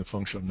maintaining the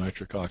function of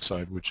nitric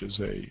oxide, which is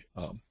a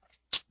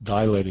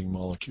dilating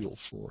molecule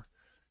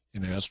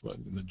in asthma.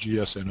 And the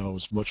GSNO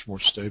is much more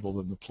stable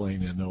than the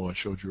plain NO I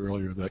showed you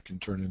earlier. That can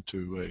turn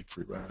into a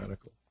free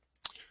radical.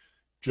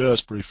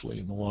 Just briefly,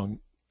 in the lung,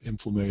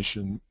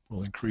 inflammation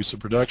will increase the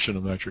production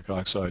of nitric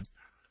oxide,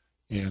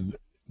 and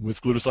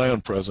with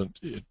glutathione present,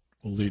 it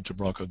will lead to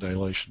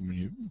bronchodilation. When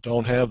you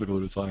don't have the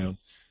glutathione,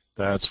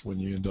 that's when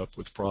you end up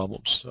with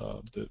problems.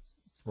 That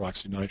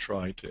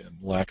peroxynitrite and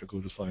lack of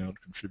glutathione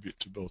contribute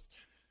to both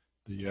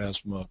the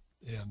asthma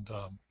and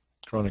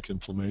chronic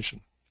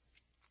inflammation.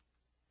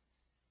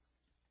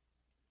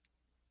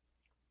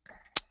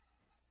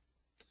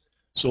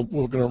 So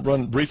we're going to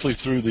run briefly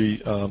through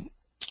the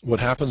what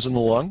happens in the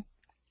lung.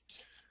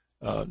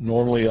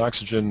 Normally,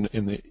 oxygen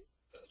in the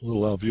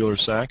little alveolar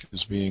sac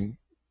is being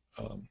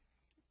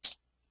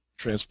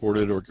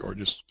transported or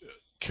just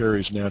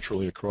carries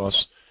naturally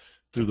across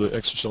through the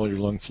extracellular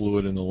lung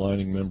fluid in the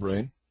lining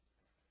membrane.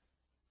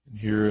 And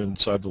here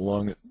inside the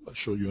lung, I'll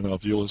show you an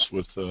alveolus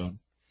with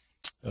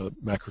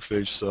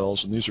macrophage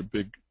cells, and these are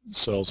big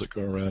cells that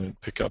go around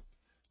and pick up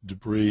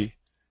debris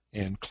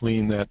and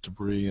clean that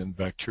debris and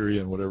bacteria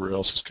and whatever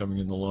else is coming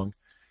in the lung.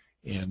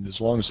 And as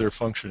long as they're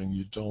functioning,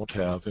 you don't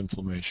have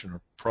inflammation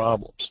or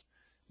problems.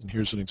 And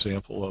here's an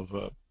example of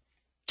a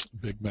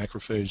big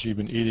macrophage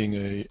even eating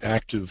an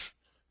active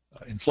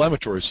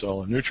inflammatory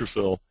cell, a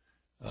neutrophil,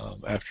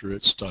 after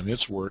it's done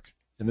its work.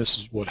 And this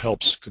is what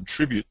helps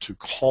contribute to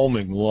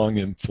calming lung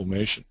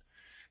inflammation.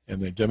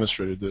 And they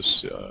demonstrated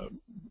this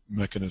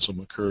mechanism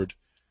occurred.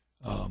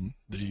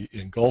 The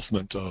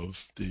engulfment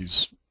of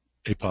these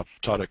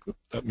apoptotic,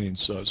 that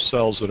means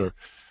cells that are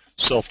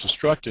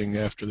self-destructing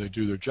after they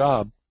do their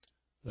job.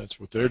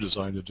 That's what they're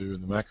designed to do,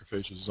 and the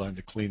macrophage is designed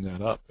to clean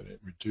that up, and it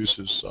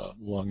reduces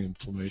lung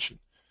inflammation.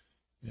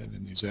 And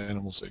in these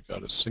animals, they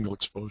got a single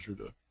exposure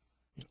to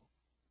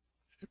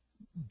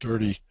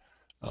dirty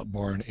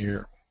barn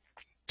air.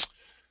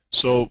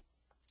 So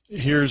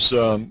here's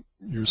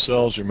your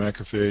cells, your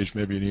macrophage,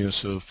 maybe an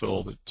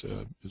eosinophil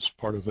that is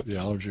part of the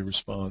allergy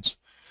response.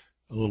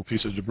 A little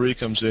piece of debris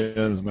comes in,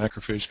 and the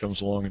macrophage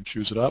comes along and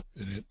chews it up,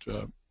 and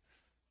it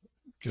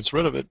gets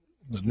rid of it.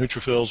 The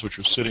neutrophils, which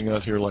are sitting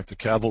out here like the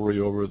cavalry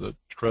over the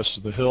crest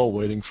of the hill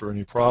waiting for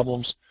any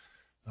problems,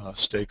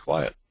 stay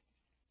quiet.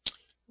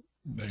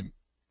 They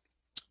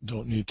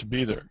don't need to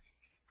be there.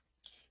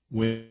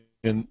 When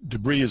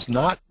debris is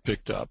not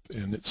picked up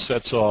and it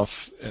sets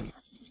off an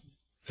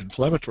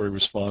inflammatory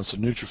response, the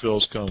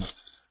neutrophils come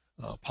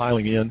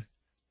piling in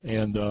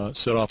and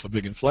set off a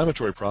big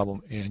inflammatory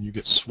problem, and you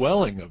get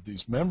swelling of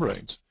these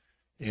membranes,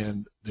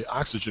 and the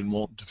oxygen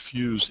won't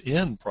diffuse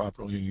in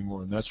properly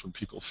anymore, and that's when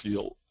people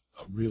feel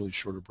really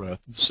short of breath.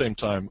 At the same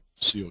time,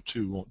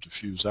 CO2 won't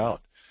diffuse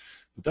out.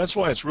 But that's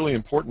why it's really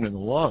important in the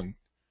lung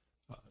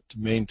to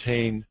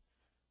maintain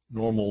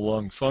normal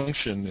lung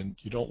function, and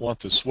you don't want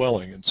the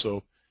swelling. And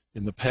so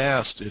in the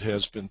past, it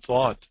has been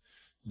thought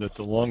that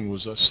the lung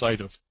was a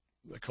site of,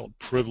 they call it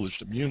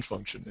privileged immune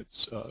function.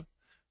 It's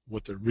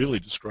what they're really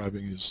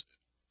describing is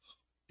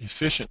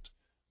efficient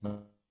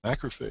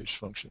macrophage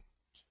function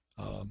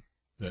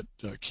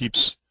that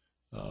keeps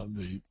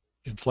the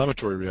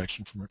inflammatory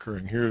reaction from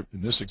occurring. Here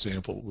in this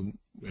example,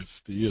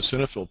 if the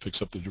eosinophil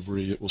picks up the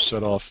debris, it will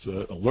set off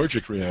the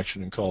allergic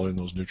reaction and call in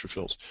those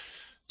neutrophils.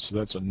 So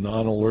that's a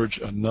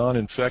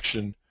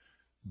non-infection,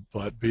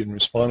 but being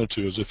responded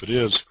to as if it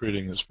is,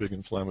 creating this big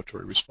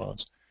inflammatory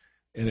response.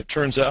 And it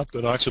turns out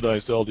that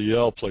oxidized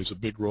LDL plays a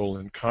big role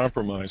in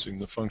compromising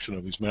the function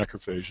of these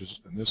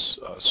macrophages. And this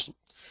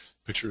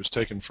picture is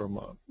taken from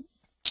a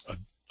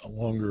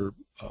longer,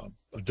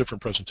 a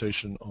different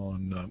presentation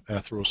on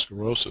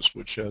atherosclerosis,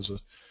 which has a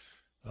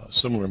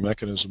similar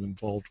mechanism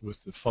involved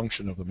with the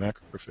function of the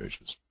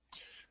macrophages.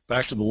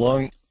 Back to the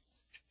lung.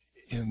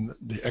 In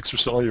the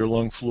extracellular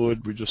lung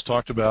fluid we just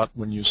talked about,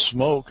 when you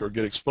smoke or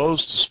get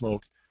exposed to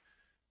smoke,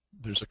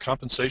 there's a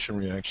compensation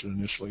reaction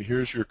initially.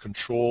 Here's your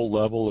control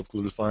level of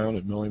glutathione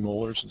in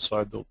millimolars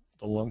inside the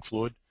lung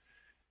fluid.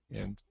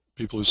 And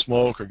people who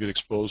smoke or get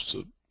exposed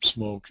to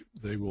smoke,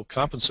 they will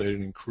compensate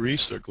and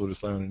increase their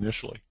glutathione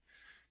initially.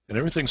 And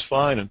everything's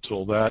fine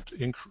until that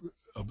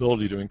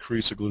ability to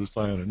increase the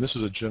glutathione. And this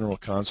is a general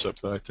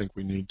concept that I think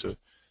we need to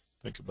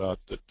Think about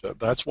that.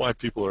 That's why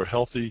people are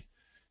healthy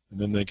and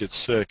then they get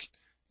sick.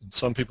 And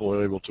some people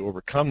are able to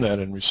overcome that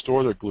and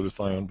restore their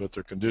glutathione, but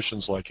there are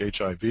conditions like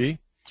HIV in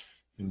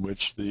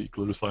which the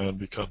glutathione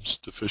becomes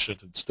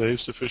deficient and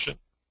stays deficient.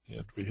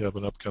 And we have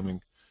an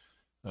upcoming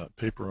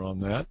paper on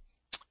that.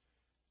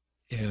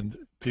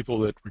 And people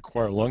that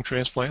require lung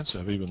transplants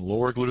have even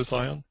lower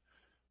glutathione.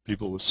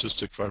 People with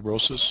cystic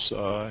fibrosis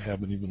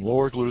have an even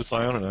lower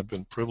glutathione, and I've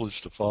been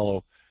privileged to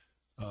follow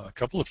a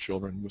couple of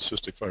children with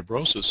cystic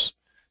fibrosis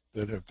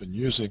that have been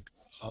using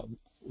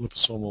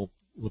liposomal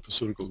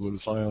lipoceutical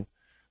glutathione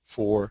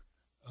for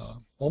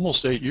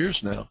almost 8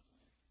 years now.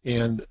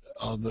 And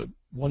the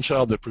one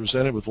child that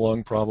presented with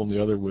lung problem,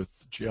 the other with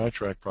GI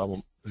tract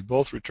problem, they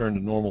both returned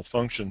to normal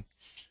function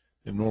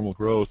and normal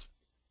growth,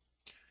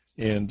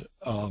 and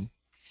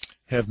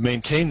have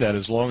maintained that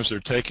as long as they're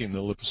taking the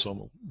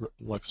liposomal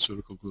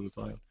lipoceutical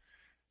glutathione.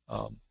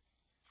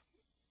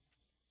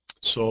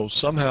 So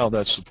somehow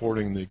that's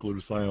supporting the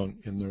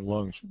glutathione in their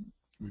lungs.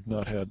 We've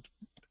not had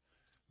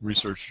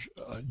research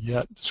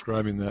yet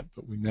describing that,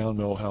 but we now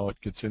know how it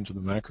gets into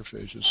the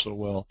macrophages so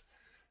well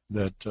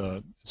that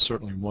it's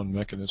certainly one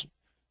mechanism.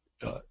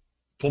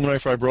 Pulmonary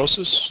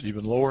fibrosis,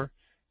 even lower,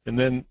 and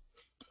then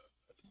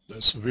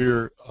the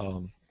severe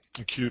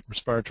acute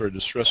respiratory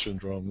distress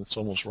syndrome that's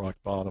almost rock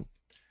bottom.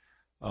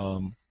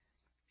 And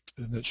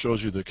it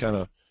shows you the kind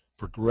of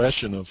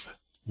progression of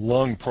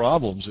lung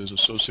problems is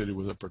associated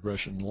with a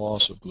progression and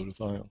loss of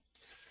glutathione.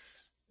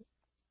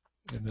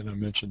 And then I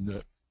mentioned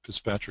the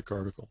Fitzpatrick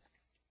article.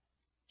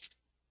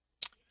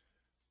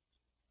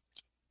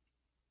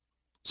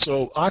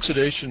 So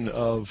oxidation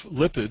of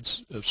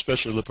lipids,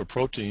 especially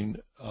lipoprotein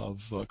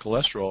of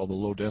cholesterol, the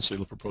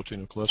low-density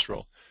lipoprotein of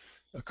cholesterol,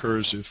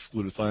 occurs if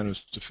glutathione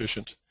is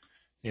deficient.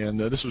 And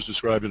this was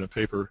described in a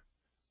paper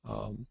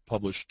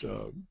published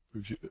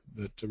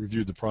that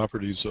reviewed the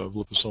properties of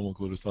liposomal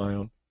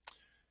glutathione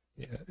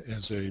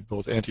as a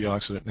both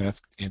antioxidant and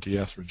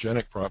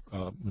anti-atherogenic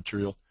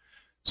material.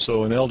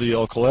 So in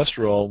LDL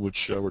cholesterol,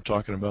 which we're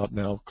talking about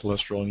now,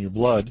 cholesterol in your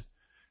blood,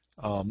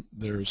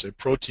 there's a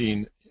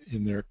protein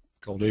in there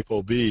called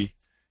ApoB,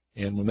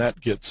 and when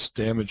that gets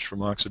damaged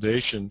from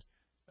oxidation,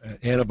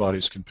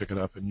 antibodies can pick it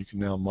up, and you can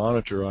now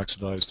monitor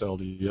oxidized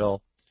LDL.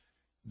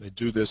 They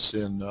do this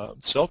in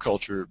cell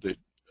culture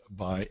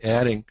by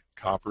adding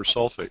copper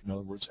sulfate. In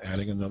other words,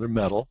 adding another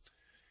metal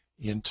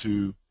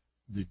into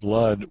the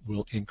blood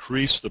will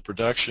increase the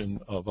production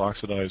of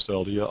oxidized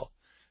LDL.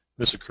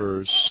 This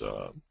occurs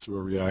through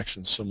a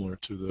reaction similar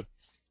to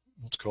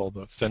what's called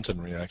the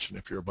Fenton reaction,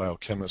 if you're a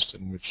biochemist,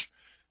 in which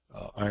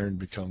iron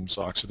becomes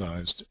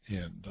oxidized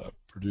and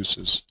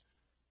produces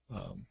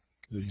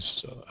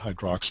these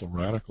hydroxyl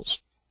radicals.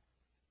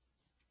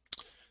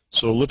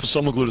 So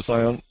liposomal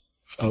glutathione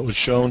was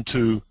shown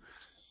to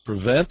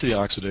prevent the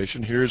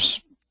oxidation.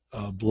 Here's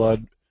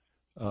blood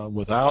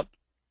without,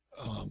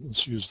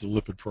 let's use the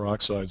lipid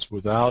peroxides,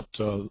 without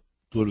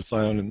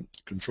glutathione and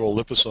control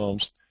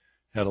liposomes,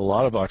 had a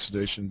lot of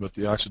oxidation, but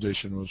the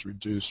oxidation was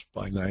reduced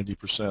by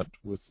 90%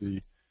 with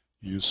the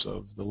use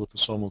of the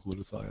liposomal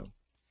glutathione.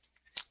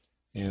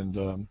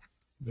 And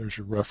there's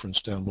your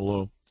reference down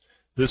below.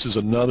 This is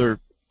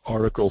another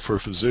article for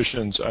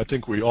physicians. I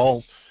think we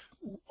all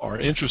are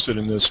interested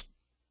in this.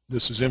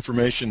 This is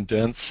information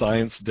dense,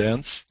 science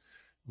dense,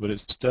 but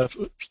it's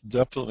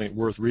definitely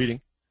worth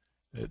reading.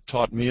 It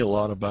taught me a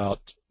lot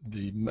about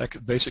the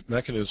basic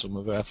mechanism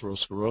of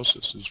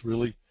atherosclerosis. Is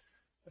really,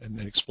 and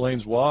it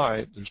explains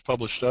why there's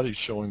published studies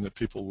showing that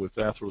people with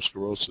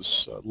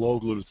atherosclerosis, low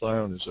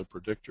glutathione is a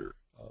predictor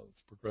of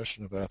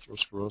progression of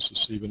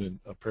atherosclerosis even in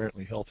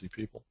apparently healthy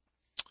people.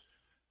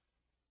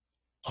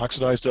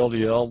 Oxidized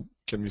LDL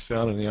can be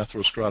found in the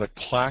atherosclerotic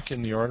plaque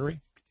in the artery,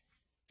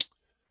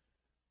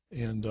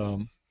 and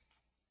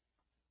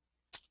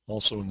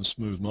also in the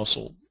smooth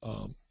muscle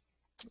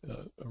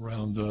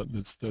around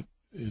that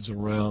is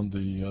around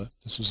the.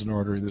 This is an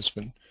artery that's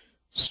been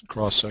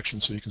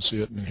cross-sectioned so you can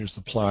see it, and here's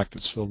the plaque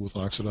that's filled with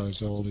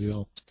oxidized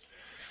LDL.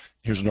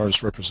 Here's an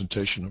artist's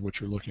representation of what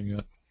you're looking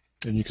at.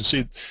 And you can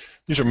see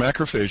these are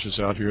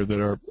macrophages out here that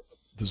are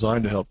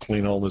designed to help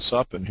clean all this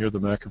up, and here the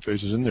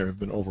macrophages in there have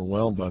been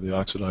overwhelmed by the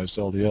oxidized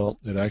LDL.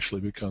 It actually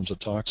becomes a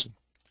toxin.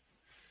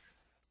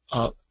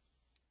 I'm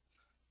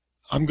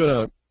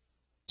going to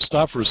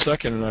stop for a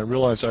second, and I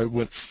realize I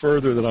went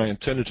further than I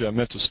intended to. I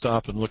meant to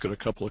stop and look at a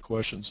couple of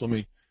questions. Let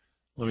me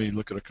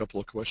look at a couple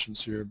of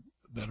questions here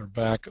that are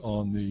back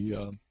on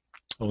the,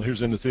 well,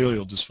 here's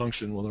endothelial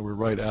dysfunction. Well, we're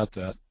right at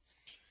that.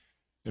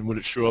 And would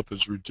it show up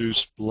as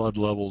reduced blood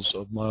levels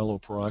of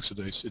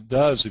myeloperoxidase? It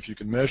does if you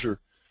can measure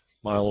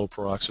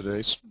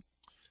myeloperoxidase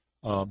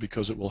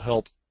because it will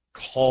help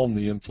calm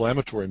the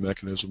inflammatory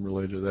mechanism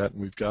related to that.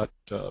 And we've got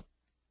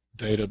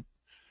data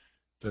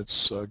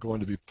that's going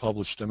to be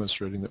published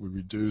demonstrating that we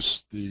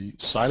reduce the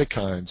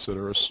cytokines that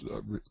are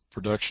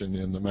production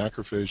in the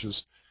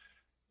macrophages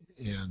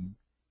and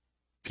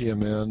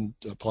PMN,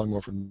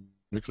 polymorphic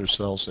nuclear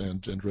cells, and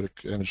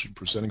dendritic antigen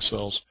presenting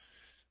cells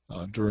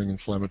during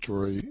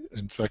inflammatory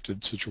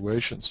infected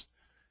situations.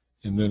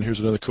 And then here's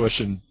another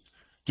question.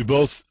 Do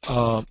both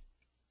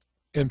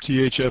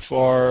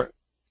MTHFR,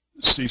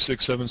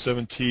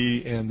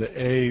 C677T, and the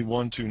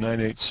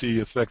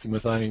A1298C affect the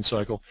methionine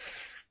cycle.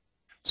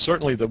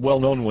 Certainly the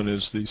well-known one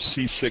is the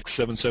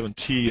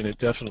C677T, and it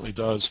definitely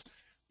does.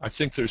 I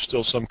think there's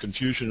still some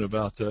confusion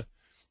about the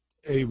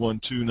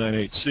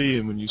A1298C,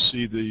 and when you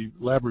see the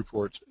lab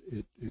report,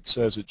 it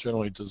says it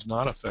generally does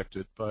not affect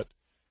it, but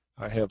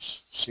I have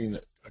seen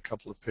a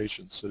couple of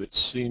patients that it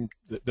seemed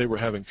that they were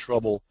having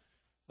trouble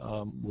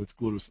with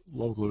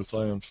low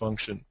glutathione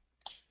function,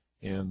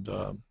 and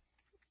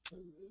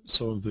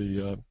so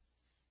the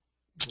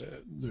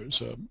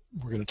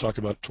we're going to talk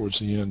about towards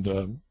the end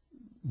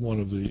one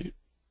of the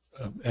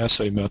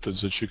assay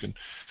methods that you can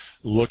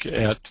look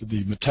at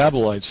the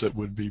metabolites that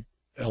would be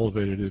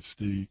elevated if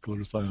the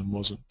glutathione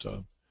wasn't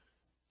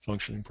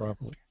functioning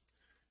properly.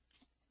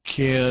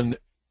 Can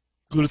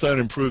glutathione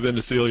improve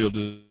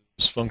endothelial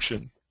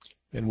dysfunction,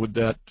 and would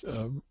that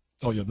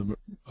oh yeah, the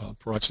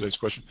peroxidase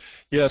question.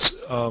 Yes,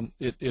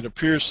 it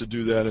appears to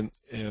do that,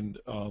 and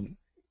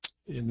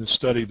in the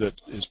study that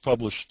is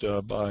published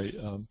by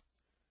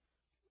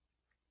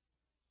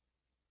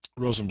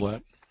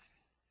Rosenblatt.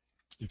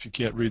 If you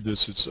can't read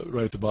this, it's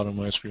right at the bottom of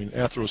my screen.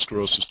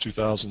 Atherosclerosis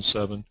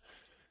 2007,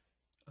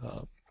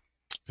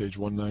 page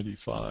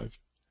 195.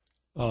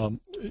 And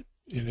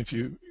if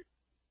you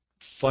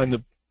find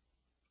the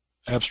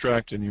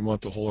abstract and you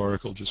want the whole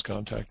article, just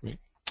contact me.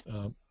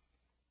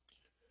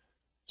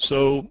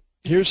 So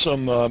here's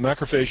some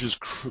macrophages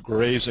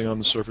grazing on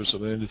the surface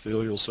of an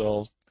endothelial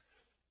cell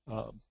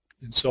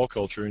in cell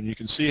culture, and you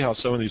can see how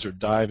some of these are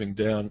diving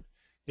down.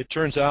 It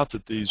turns out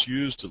that these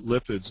used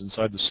lipids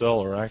inside the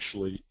cell are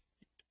actually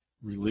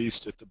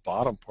released at the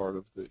bottom part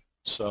of the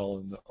cell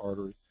in the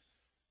artery,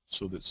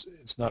 so that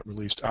it's not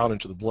released out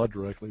into the blood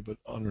directly, but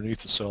underneath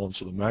the cell, and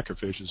so the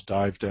macrophages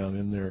dive down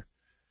in there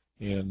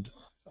and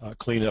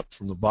clean up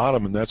from the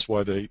bottom, and that's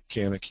why they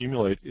can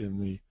accumulate in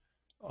the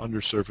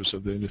undersurface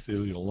of the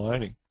endothelial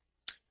lining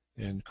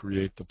and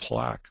create the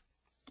plaque.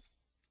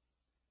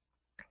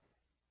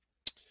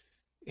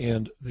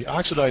 And the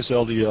oxidized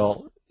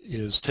LDL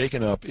is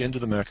taken up into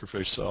the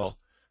macrophage cell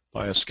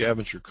by a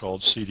scavenger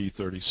called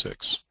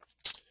CD36.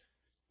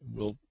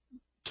 We'll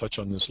touch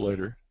on this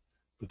later,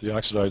 but the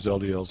oxidized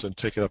LDL is then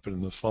taken up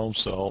in the foam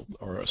cell,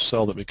 or a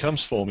cell that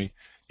becomes foamy,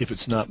 if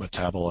it's not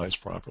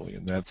metabolized properly.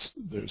 And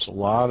there's a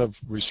lot of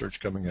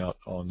research coming out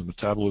on the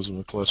metabolism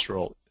of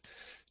cholesterol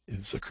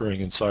is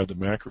occurring inside the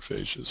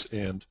macrophages,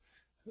 and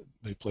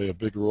they play a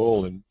big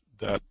role in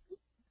that.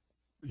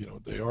 You know,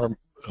 they are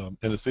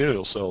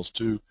endothelial cells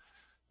too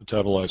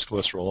metabolize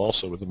cholesterol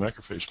also, but the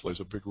macrophage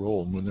plays a big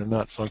role, and when they're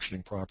not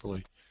functioning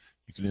properly,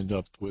 you can end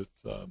up with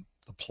a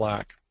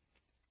plaque.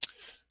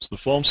 So the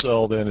foam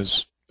cell then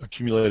is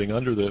accumulating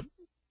under the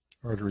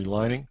artery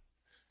lining,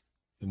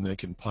 and they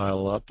can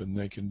pile up and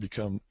they can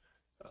become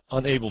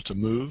unable to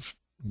move.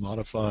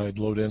 Modified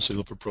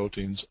low-density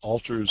lipoproteins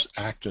alters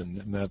actin,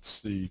 and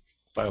that's the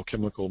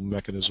biochemical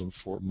mechanism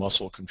for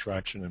muscle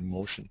contraction and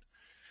motion,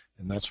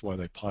 and that's why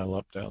they pile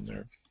up down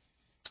there,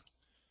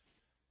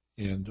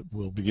 and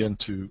will begin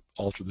to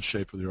alter the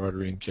shape of the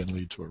artery and can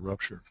lead to a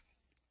rupture.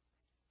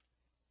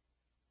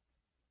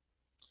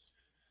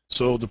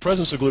 So the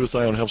presence of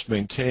glutathione helps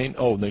maintain,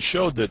 and they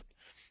showed that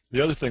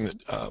the other thing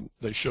that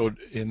they showed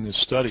in this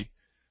study,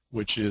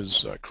 which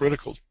is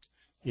critical,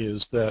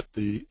 is that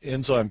the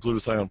enzyme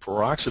glutathione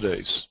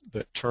peroxidase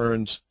that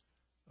turns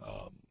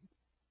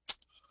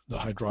the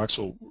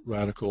hydroxyl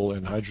radical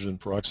and hydrogen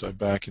peroxide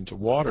back into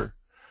water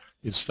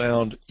is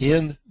found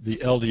in the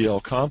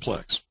LDL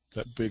complex,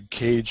 that big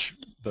cage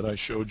that I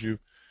showed you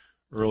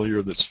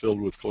earlier that's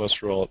filled with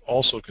cholesterol. It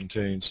also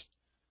contains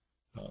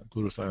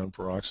glutathione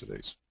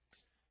peroxidase.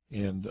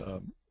 And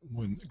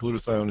when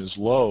glutathione is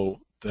low,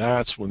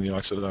 that's when the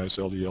oxidized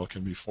LDL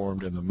can be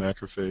formed and the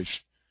macrophage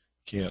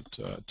can't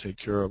take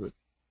care of it.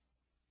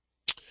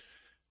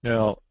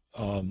 Now,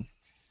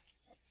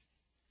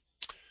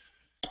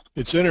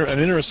 it's an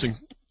interesting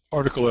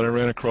article that I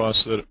ran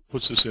across that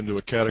puts this into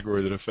a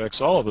category that affects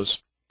all of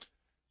us,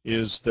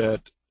 is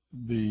that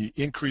the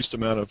increased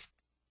amount of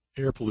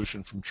air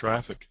pollution from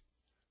traffic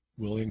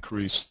will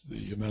increase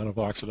the amount of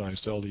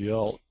oxidized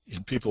LDL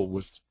in people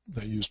with,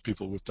 they use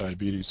people with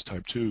diabetes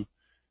type 2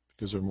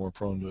 because they're more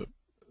prone to,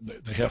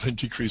 they have a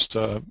decreased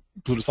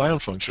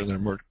glutathione function, they're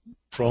more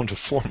prone to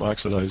form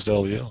oxidized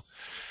LDL.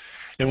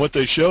 And what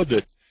they showed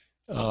that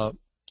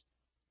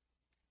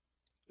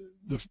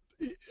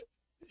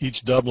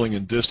each doubling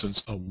in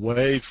distance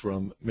away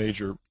from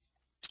major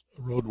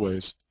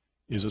roadways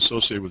is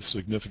associated with a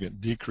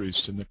significant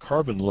decrease in the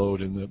carbon load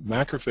in the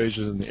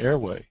macrophages in the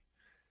airway.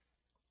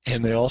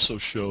 And they also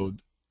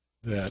showed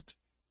that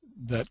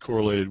that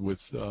correlated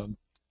with the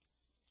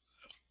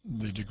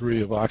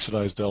degree of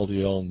oxidized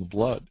LDL in the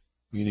blood,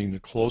 meaning the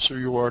closer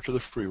you are to the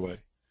freeway,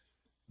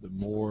 the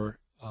more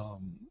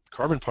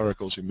carbon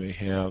particles you may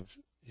have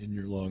in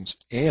your lungs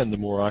and the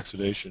more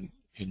oxidation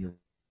in your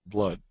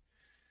blood.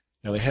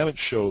 Now, they haven't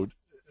showed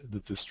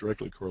that this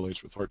directly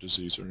correlates with heart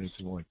disease or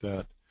anything like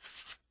that,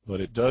 but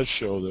it does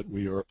show that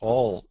we are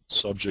all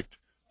subject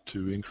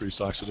to increased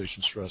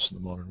oxidation stress in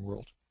the modern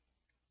world.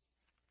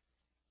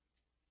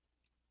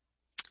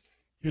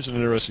 Here's an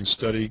interesting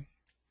study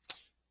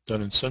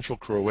done in central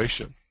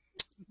Croatia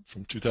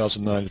from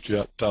 2009 to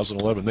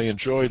 2011. They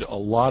enjoyed a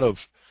lot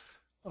of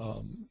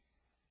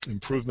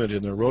improvement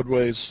in their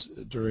roadways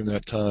during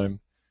that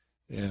time,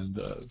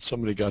 and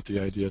somebody got the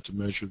idea to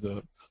measure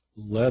the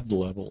lead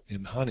level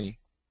in honey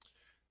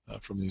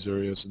from these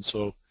areas, and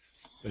so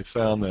they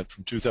found that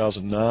from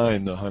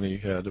 2009 the honey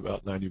had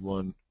about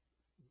 91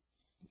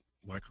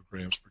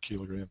 micrograms per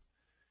kilogram,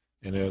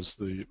 and as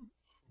the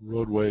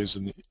roadways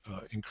and the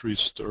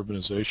increased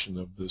urbanization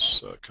of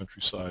this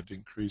countryside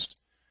increased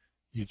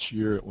each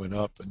year, it went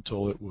up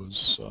until it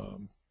was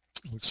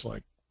looks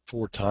like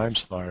 4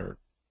 times higher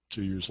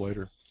 2 years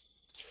later.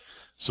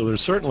 So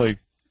there's certainly,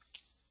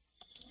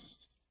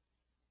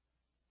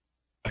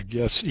 I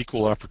guess,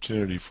 equal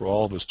opportunity for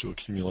all of us to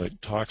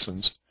accumulate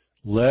toxins.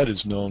 Lead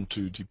is known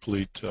to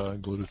deplete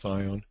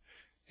glutathione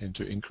and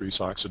to increase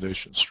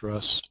oxidation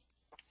stress.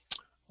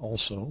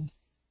 Also,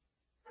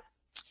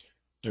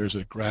 there's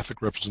a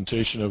graphic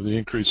representation of the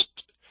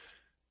increased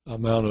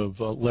amount of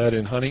lead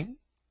in honey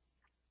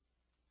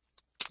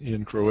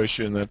in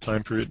Croatia in that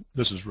time period.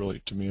 This is really,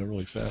 to me, a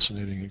really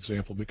fascinating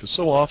example, because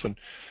so often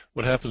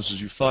what happens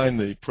is you find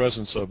the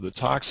presence of the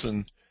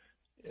toxin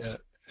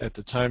at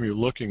the time you're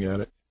looking at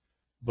it,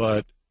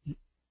 but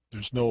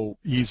there's no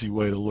easy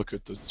way to look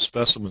at the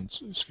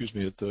specimens,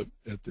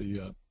 at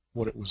the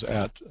what it was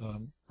at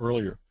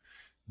earlier.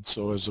 And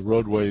so as the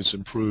roadways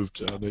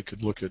improved, they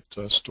could look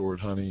at stored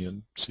honey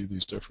and see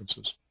these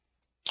differences.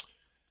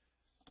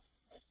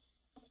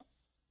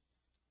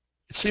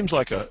 It seems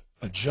like a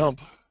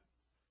jump,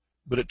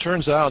 but it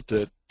turns out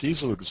that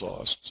diesel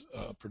exhaust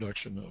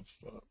production of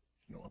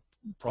a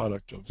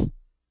product of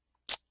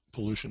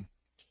pollution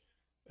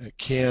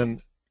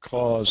can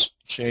cause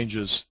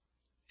changes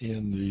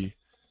in the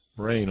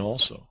brain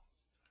also.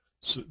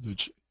 So the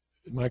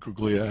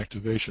microglia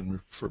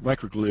activation, for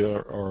microglia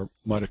are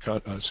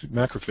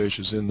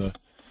macrophages in the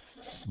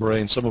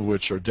brain, some of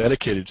which are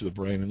dedicated to the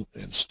brain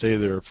and stay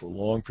there for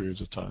long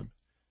periods of time.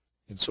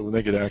 And so when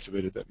they get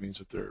activated, that means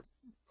that they're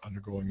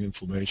undergoing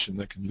inflammation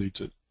that can lead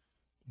to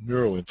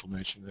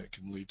neuroinflammation that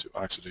can lead to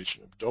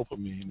oxidation of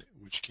dopamine,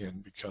 which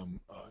can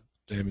become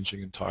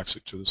damaging and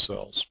toxic to the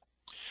cells.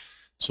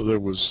 So there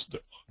was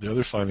the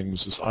other finding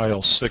was this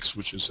IL-6,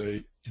 which is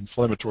a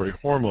inflammatory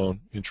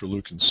hormone,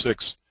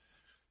 interleukin-6,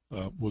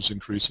 was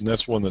increased, and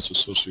that's one that's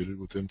associated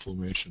with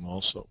inflammation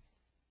also.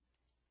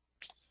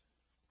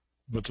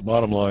 But the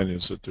bottom line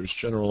is that there's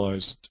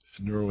generalized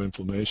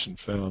neuroinflammation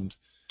found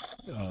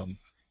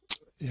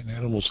in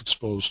animals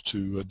exposed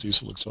to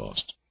diesel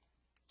exhaust.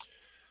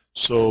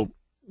 So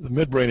the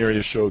midbrain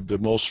area showed the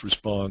most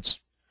response,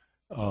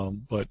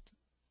 but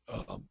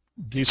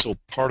diesel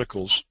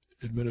particles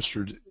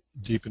administered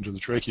deep into the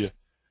trachea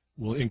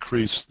will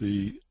increase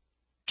the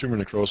tumor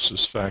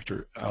necrosis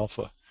factor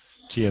alpha,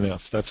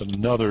 TNF. That's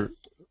another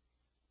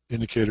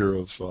indicator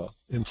of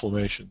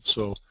inflammation.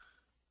 So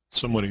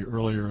somebody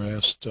earlier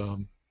asked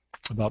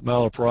about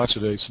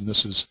myeloperoxidase, and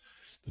this is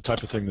the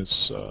type of thing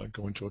that's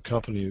going to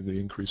accompany the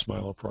increased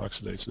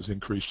myeloperoxidase, is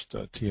increased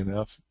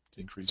TNF,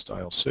 increased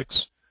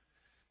IL-6.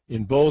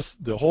 In both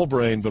the whole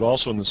brain, but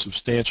also in the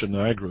substantia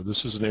nigra.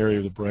 This is an area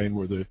of the brain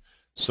where the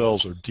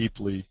cells are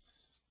deeply,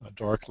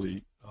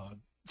 darkly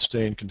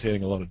stained,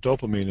 containing a lot of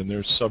dopamine, and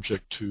they're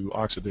subject to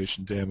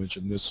oxidation damage.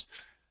 And this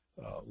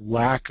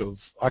lack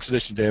of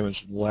oxidation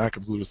damage and lack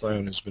of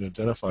glutathione has been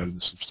identified in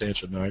the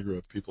substantia nigra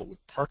of people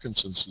with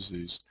Parkinson's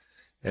disease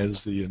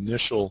as the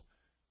initial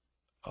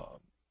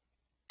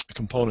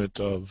component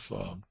of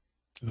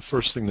the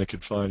first thing they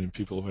could find in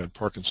people who had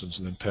Parkinson's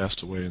and then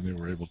passed away, and they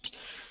were able to,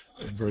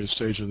 in various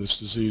stages of this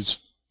disease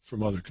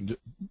from other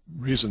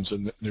reasons,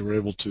 and they were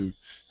able to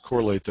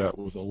correlate that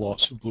with a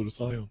loss of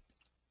glutathione.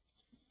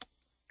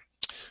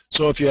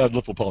 So if you add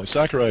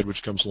lipopolysaccharide,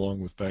 which comes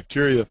along with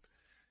bacteria,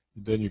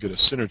 then you get a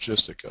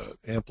synergistic,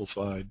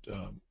 amplified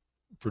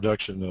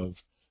production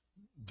of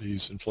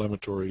these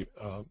inflammatory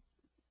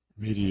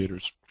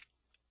mediators.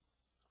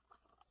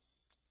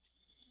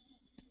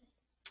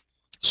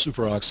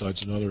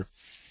 Superoxide's another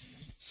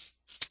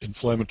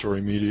inflammatory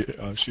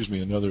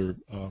another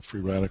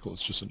free radical.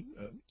 It's just a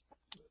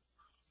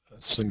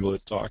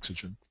singlet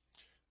oxygen,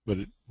 but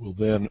it will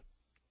then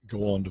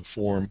go on to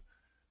form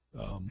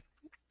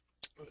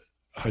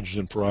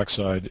hydrogen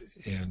peroxide,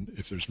 and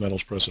if there's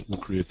metals present, will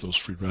create those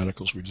free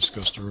radicals we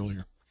discussed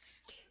earlier.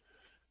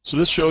 So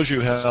this shows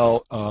you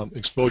how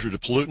exposure to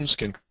pollutants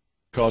can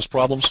cause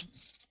problems.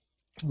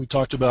 We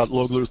talked about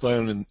low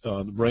glutathione in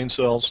the brain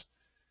cells,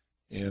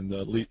 and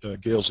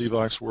Gail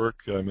Zevak's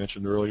work I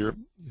mentioned earlier,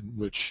 in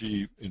which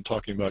she, in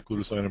talking about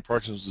glutathione and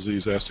Parkinson's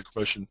disease, asked the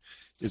question,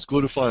 is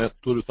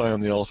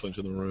glutathione the elephant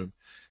in the room?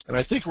 And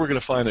I think we're going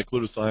to find that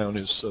glutathione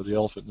is the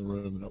elephant in the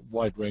room in a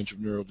wide range of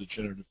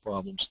neurodegenerative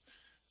problems.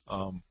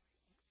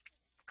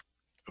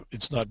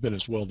 It's not been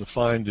as well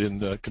defined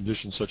in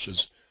conditions such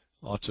as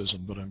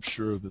autism, but I'm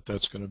sure that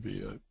that's going to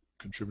be a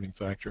contributing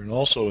factor. And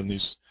also in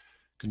these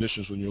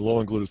conditions, when you're low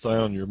in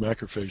glutathione, your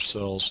macrophage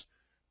cells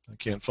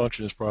can't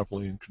function as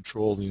properly and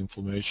control the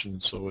inflammation,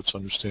 and so it's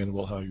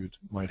understandable how you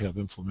might have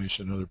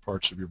inflammation in other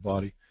parts of your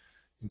body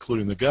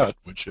including the gut,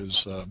 which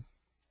is a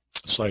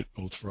site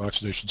both for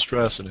oxidation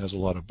stress and has a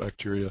lot of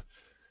bacteria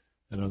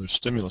and other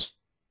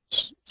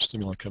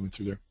stimuli coming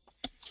through there.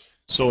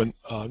 So in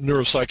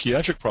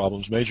neuropsychiatric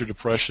problems, major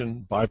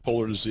depression,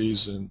 bipolar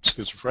disease, and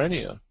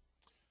schizophrenia,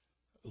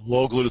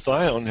 low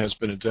glutathione has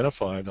been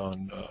identified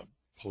on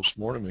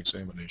post-mortem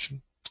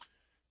examination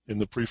in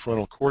the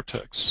prefrontal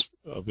cortex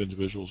of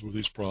individuals with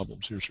these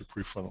problems. Here's your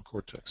prefrontal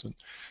cortex. And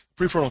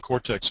the prefrontal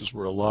cortex is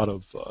where a lot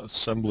of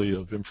assembly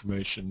of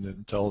information and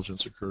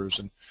intelligence occurs,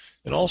 and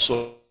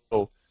also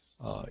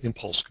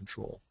impulse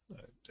control.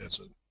 As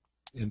an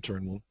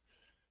intern, will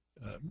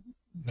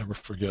never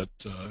forget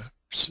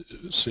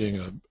seeing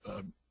a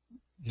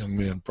young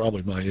man,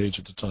 probably my age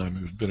at the time,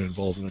 who had been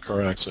involved in a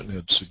car accident and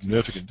had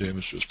significant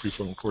damage to his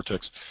prefrontal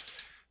cortex.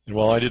 And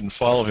while I didn't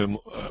follow him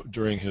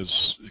during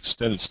his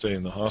extended stay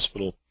in the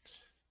hospital,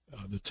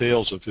 the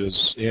tales of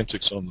his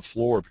antics on the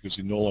floor, because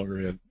he no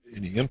longer had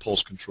any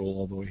impulse control,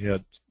 although he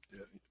had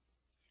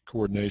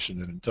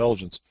coordination and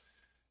intelligence,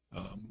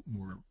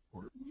 were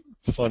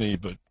funny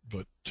but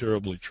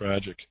terribly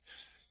tragic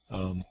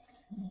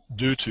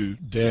due to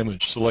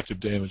selective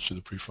damage to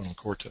the prefrontal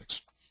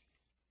cortex.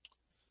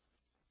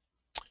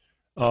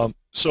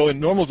 So in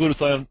normal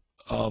glutathione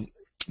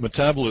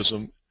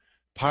metabolism,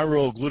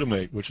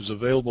 pyroglutamate, which is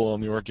available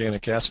on the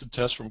organic acid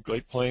test from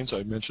Great Plains,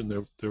 I mentioned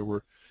there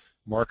were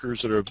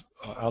markers that are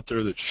out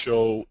there that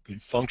show the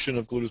function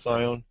of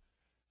glutathione.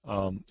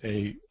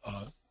 A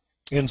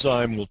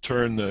enzyme will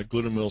turn the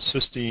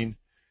glutamylcysteine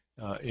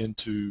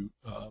into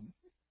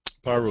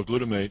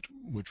pyroglutamate,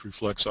 which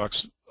reflects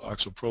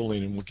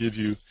oxoproline, and will give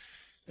you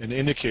an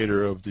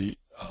indicator of the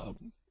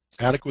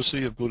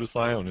adequacy of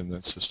glutathione in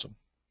that system.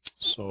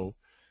 So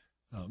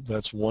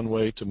that's one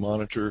way to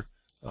monitor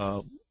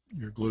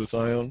your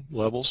glutathione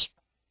levels.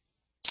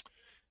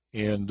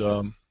 And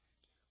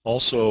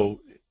also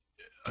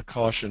a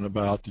caution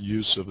about the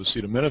use of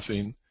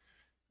acetaminophen,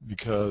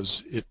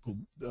 because it will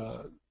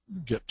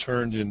get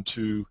turned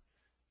into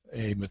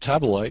a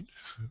metabolite,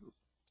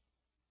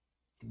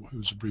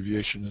 whose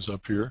abbreviation is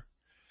up here,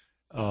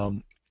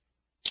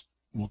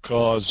 will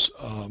cause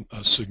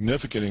a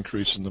significant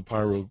increase in the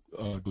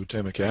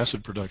pyroglutamic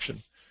acid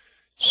production.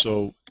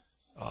 So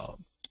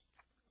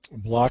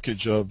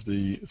blockage of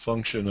the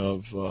function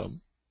of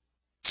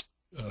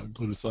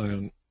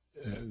glutathione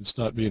is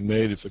not being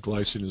made if the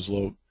glycine is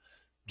low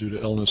due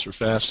to illness or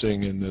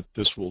fasting, and that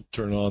this will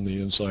turn on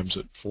the enzymes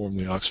that form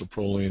the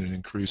oxoproline and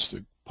increase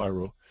the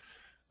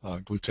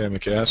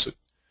pyroglutamic acid.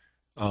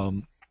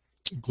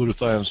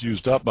 Glutathione is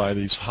used up by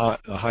these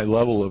a high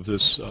level of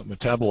this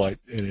metabolite,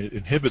 and it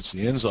inhibits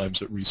the enzymes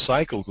that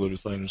recycle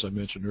glutathione, as I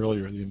mentioned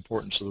earlier, the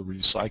importance of the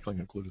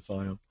recycling of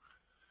glutathione.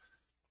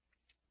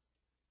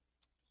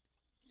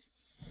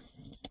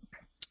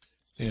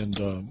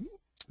 And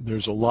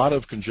there's a lot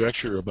of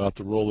conjecture about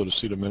the role that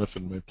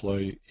acetaminophen may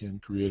play in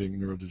creating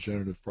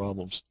neurodegenerative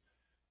problems,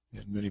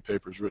 and many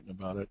papers written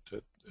about it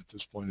at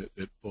this point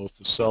at both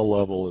the cell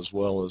level as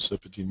well as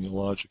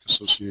epidemiologic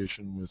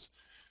association with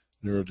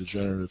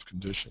neurodegenerative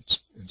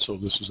conditions. And so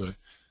this is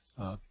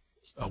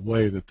a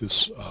way that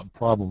this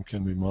problem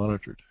can be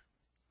monitored.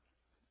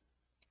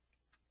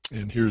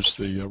 And here's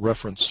the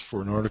reference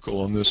for an article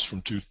on this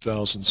from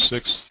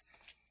 2006,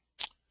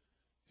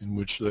 in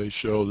which they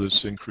show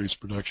this increased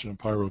production of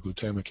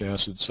pyroglutamic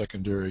acid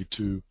secondary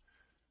to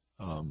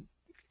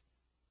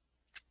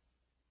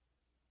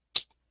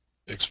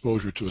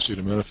exposure to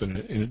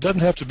acetaminophen. And it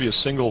doesn't have to be a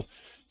single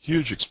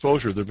huge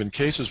exposure. There have been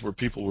cases where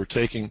people were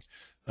taking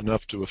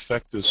enough to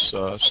affect this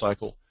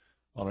cycle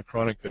on a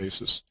chronic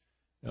basis.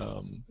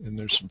 And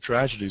there's some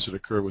tragedies that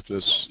occur with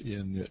this,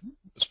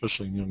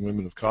 especially in young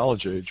women of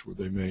college age, where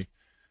they may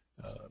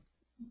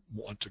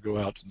want to go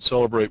out and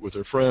celebrate with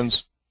their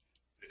friends,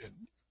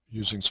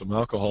 using some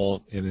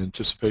alcohol in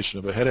anticipation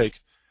of a headache.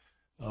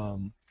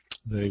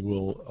 They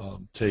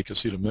will take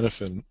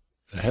acetaminophen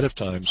ahead of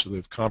time, so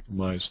they've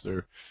compromised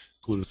their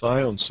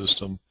glutathione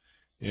system.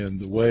 And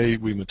the way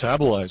we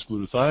metabolize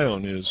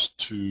glutathione is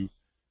to,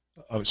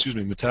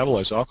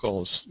 metabolize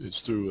alcohol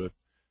is through a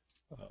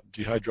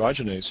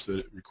dehydrogenase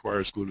that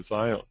requires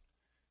glutathione.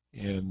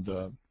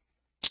 And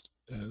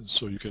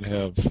so you can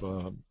have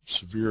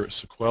severe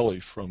sequelae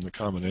from the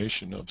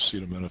combination of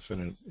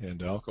acetaminophen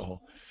and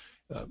alcohol.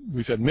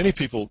 We've had many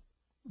people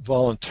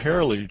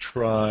voluntarily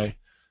try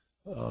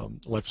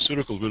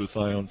lipoceutical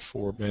glutathione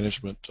for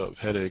management of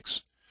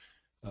headaches,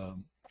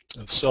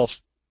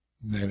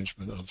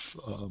 self-management of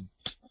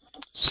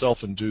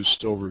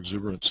self-induced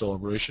overexuberant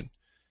celebration,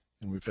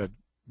 and we've had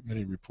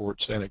many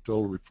reports,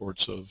 anecdotal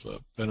reports of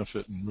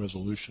benefit and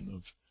resolution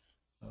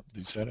of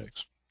these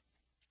headaches.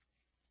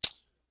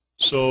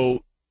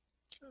 So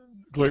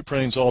Great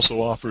Plains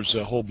also offers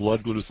whole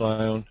blood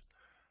glutathione.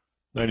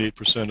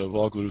 98% of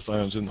all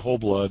glutathione is in the whole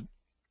blood,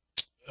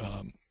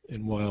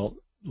 and while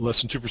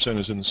less than 2%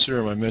 is in the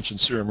serum, I mentioned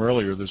serum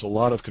earlier, there's a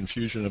lot of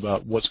confusion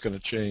about what's going to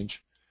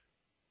change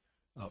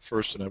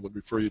first, and I would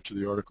refer you to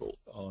the article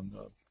on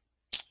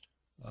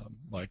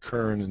by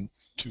Kern in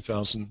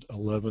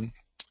 2011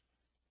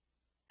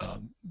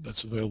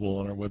 that's available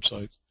on our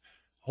website.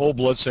 Whole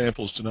blood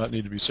samples do not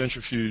need to be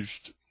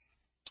centrifuged.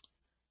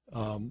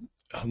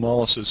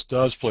 Hemolysis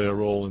does play a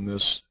role in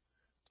this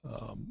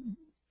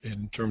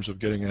in terms of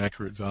getting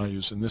accurate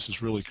values, and this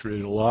has really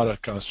created a lot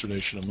of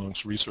consternation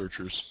amongst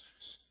researchers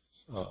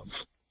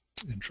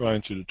in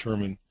trying to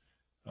determine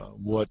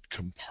what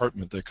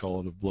compartment, they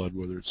call it, of blood,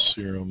 whether it's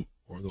serum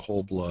or the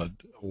whole blood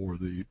or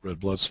the red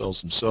blood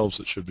cells themselves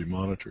that should be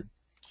monitored.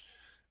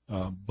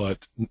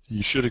 But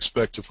you should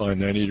expect to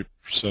find 90%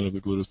 of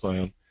the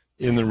glutathione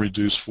in the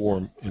reduced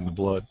form in the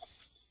blood.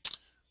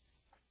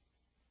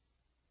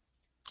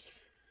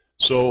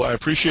 So I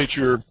appreciate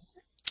your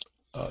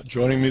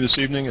joining me this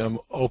evening. I'm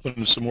open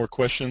to some more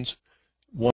questions.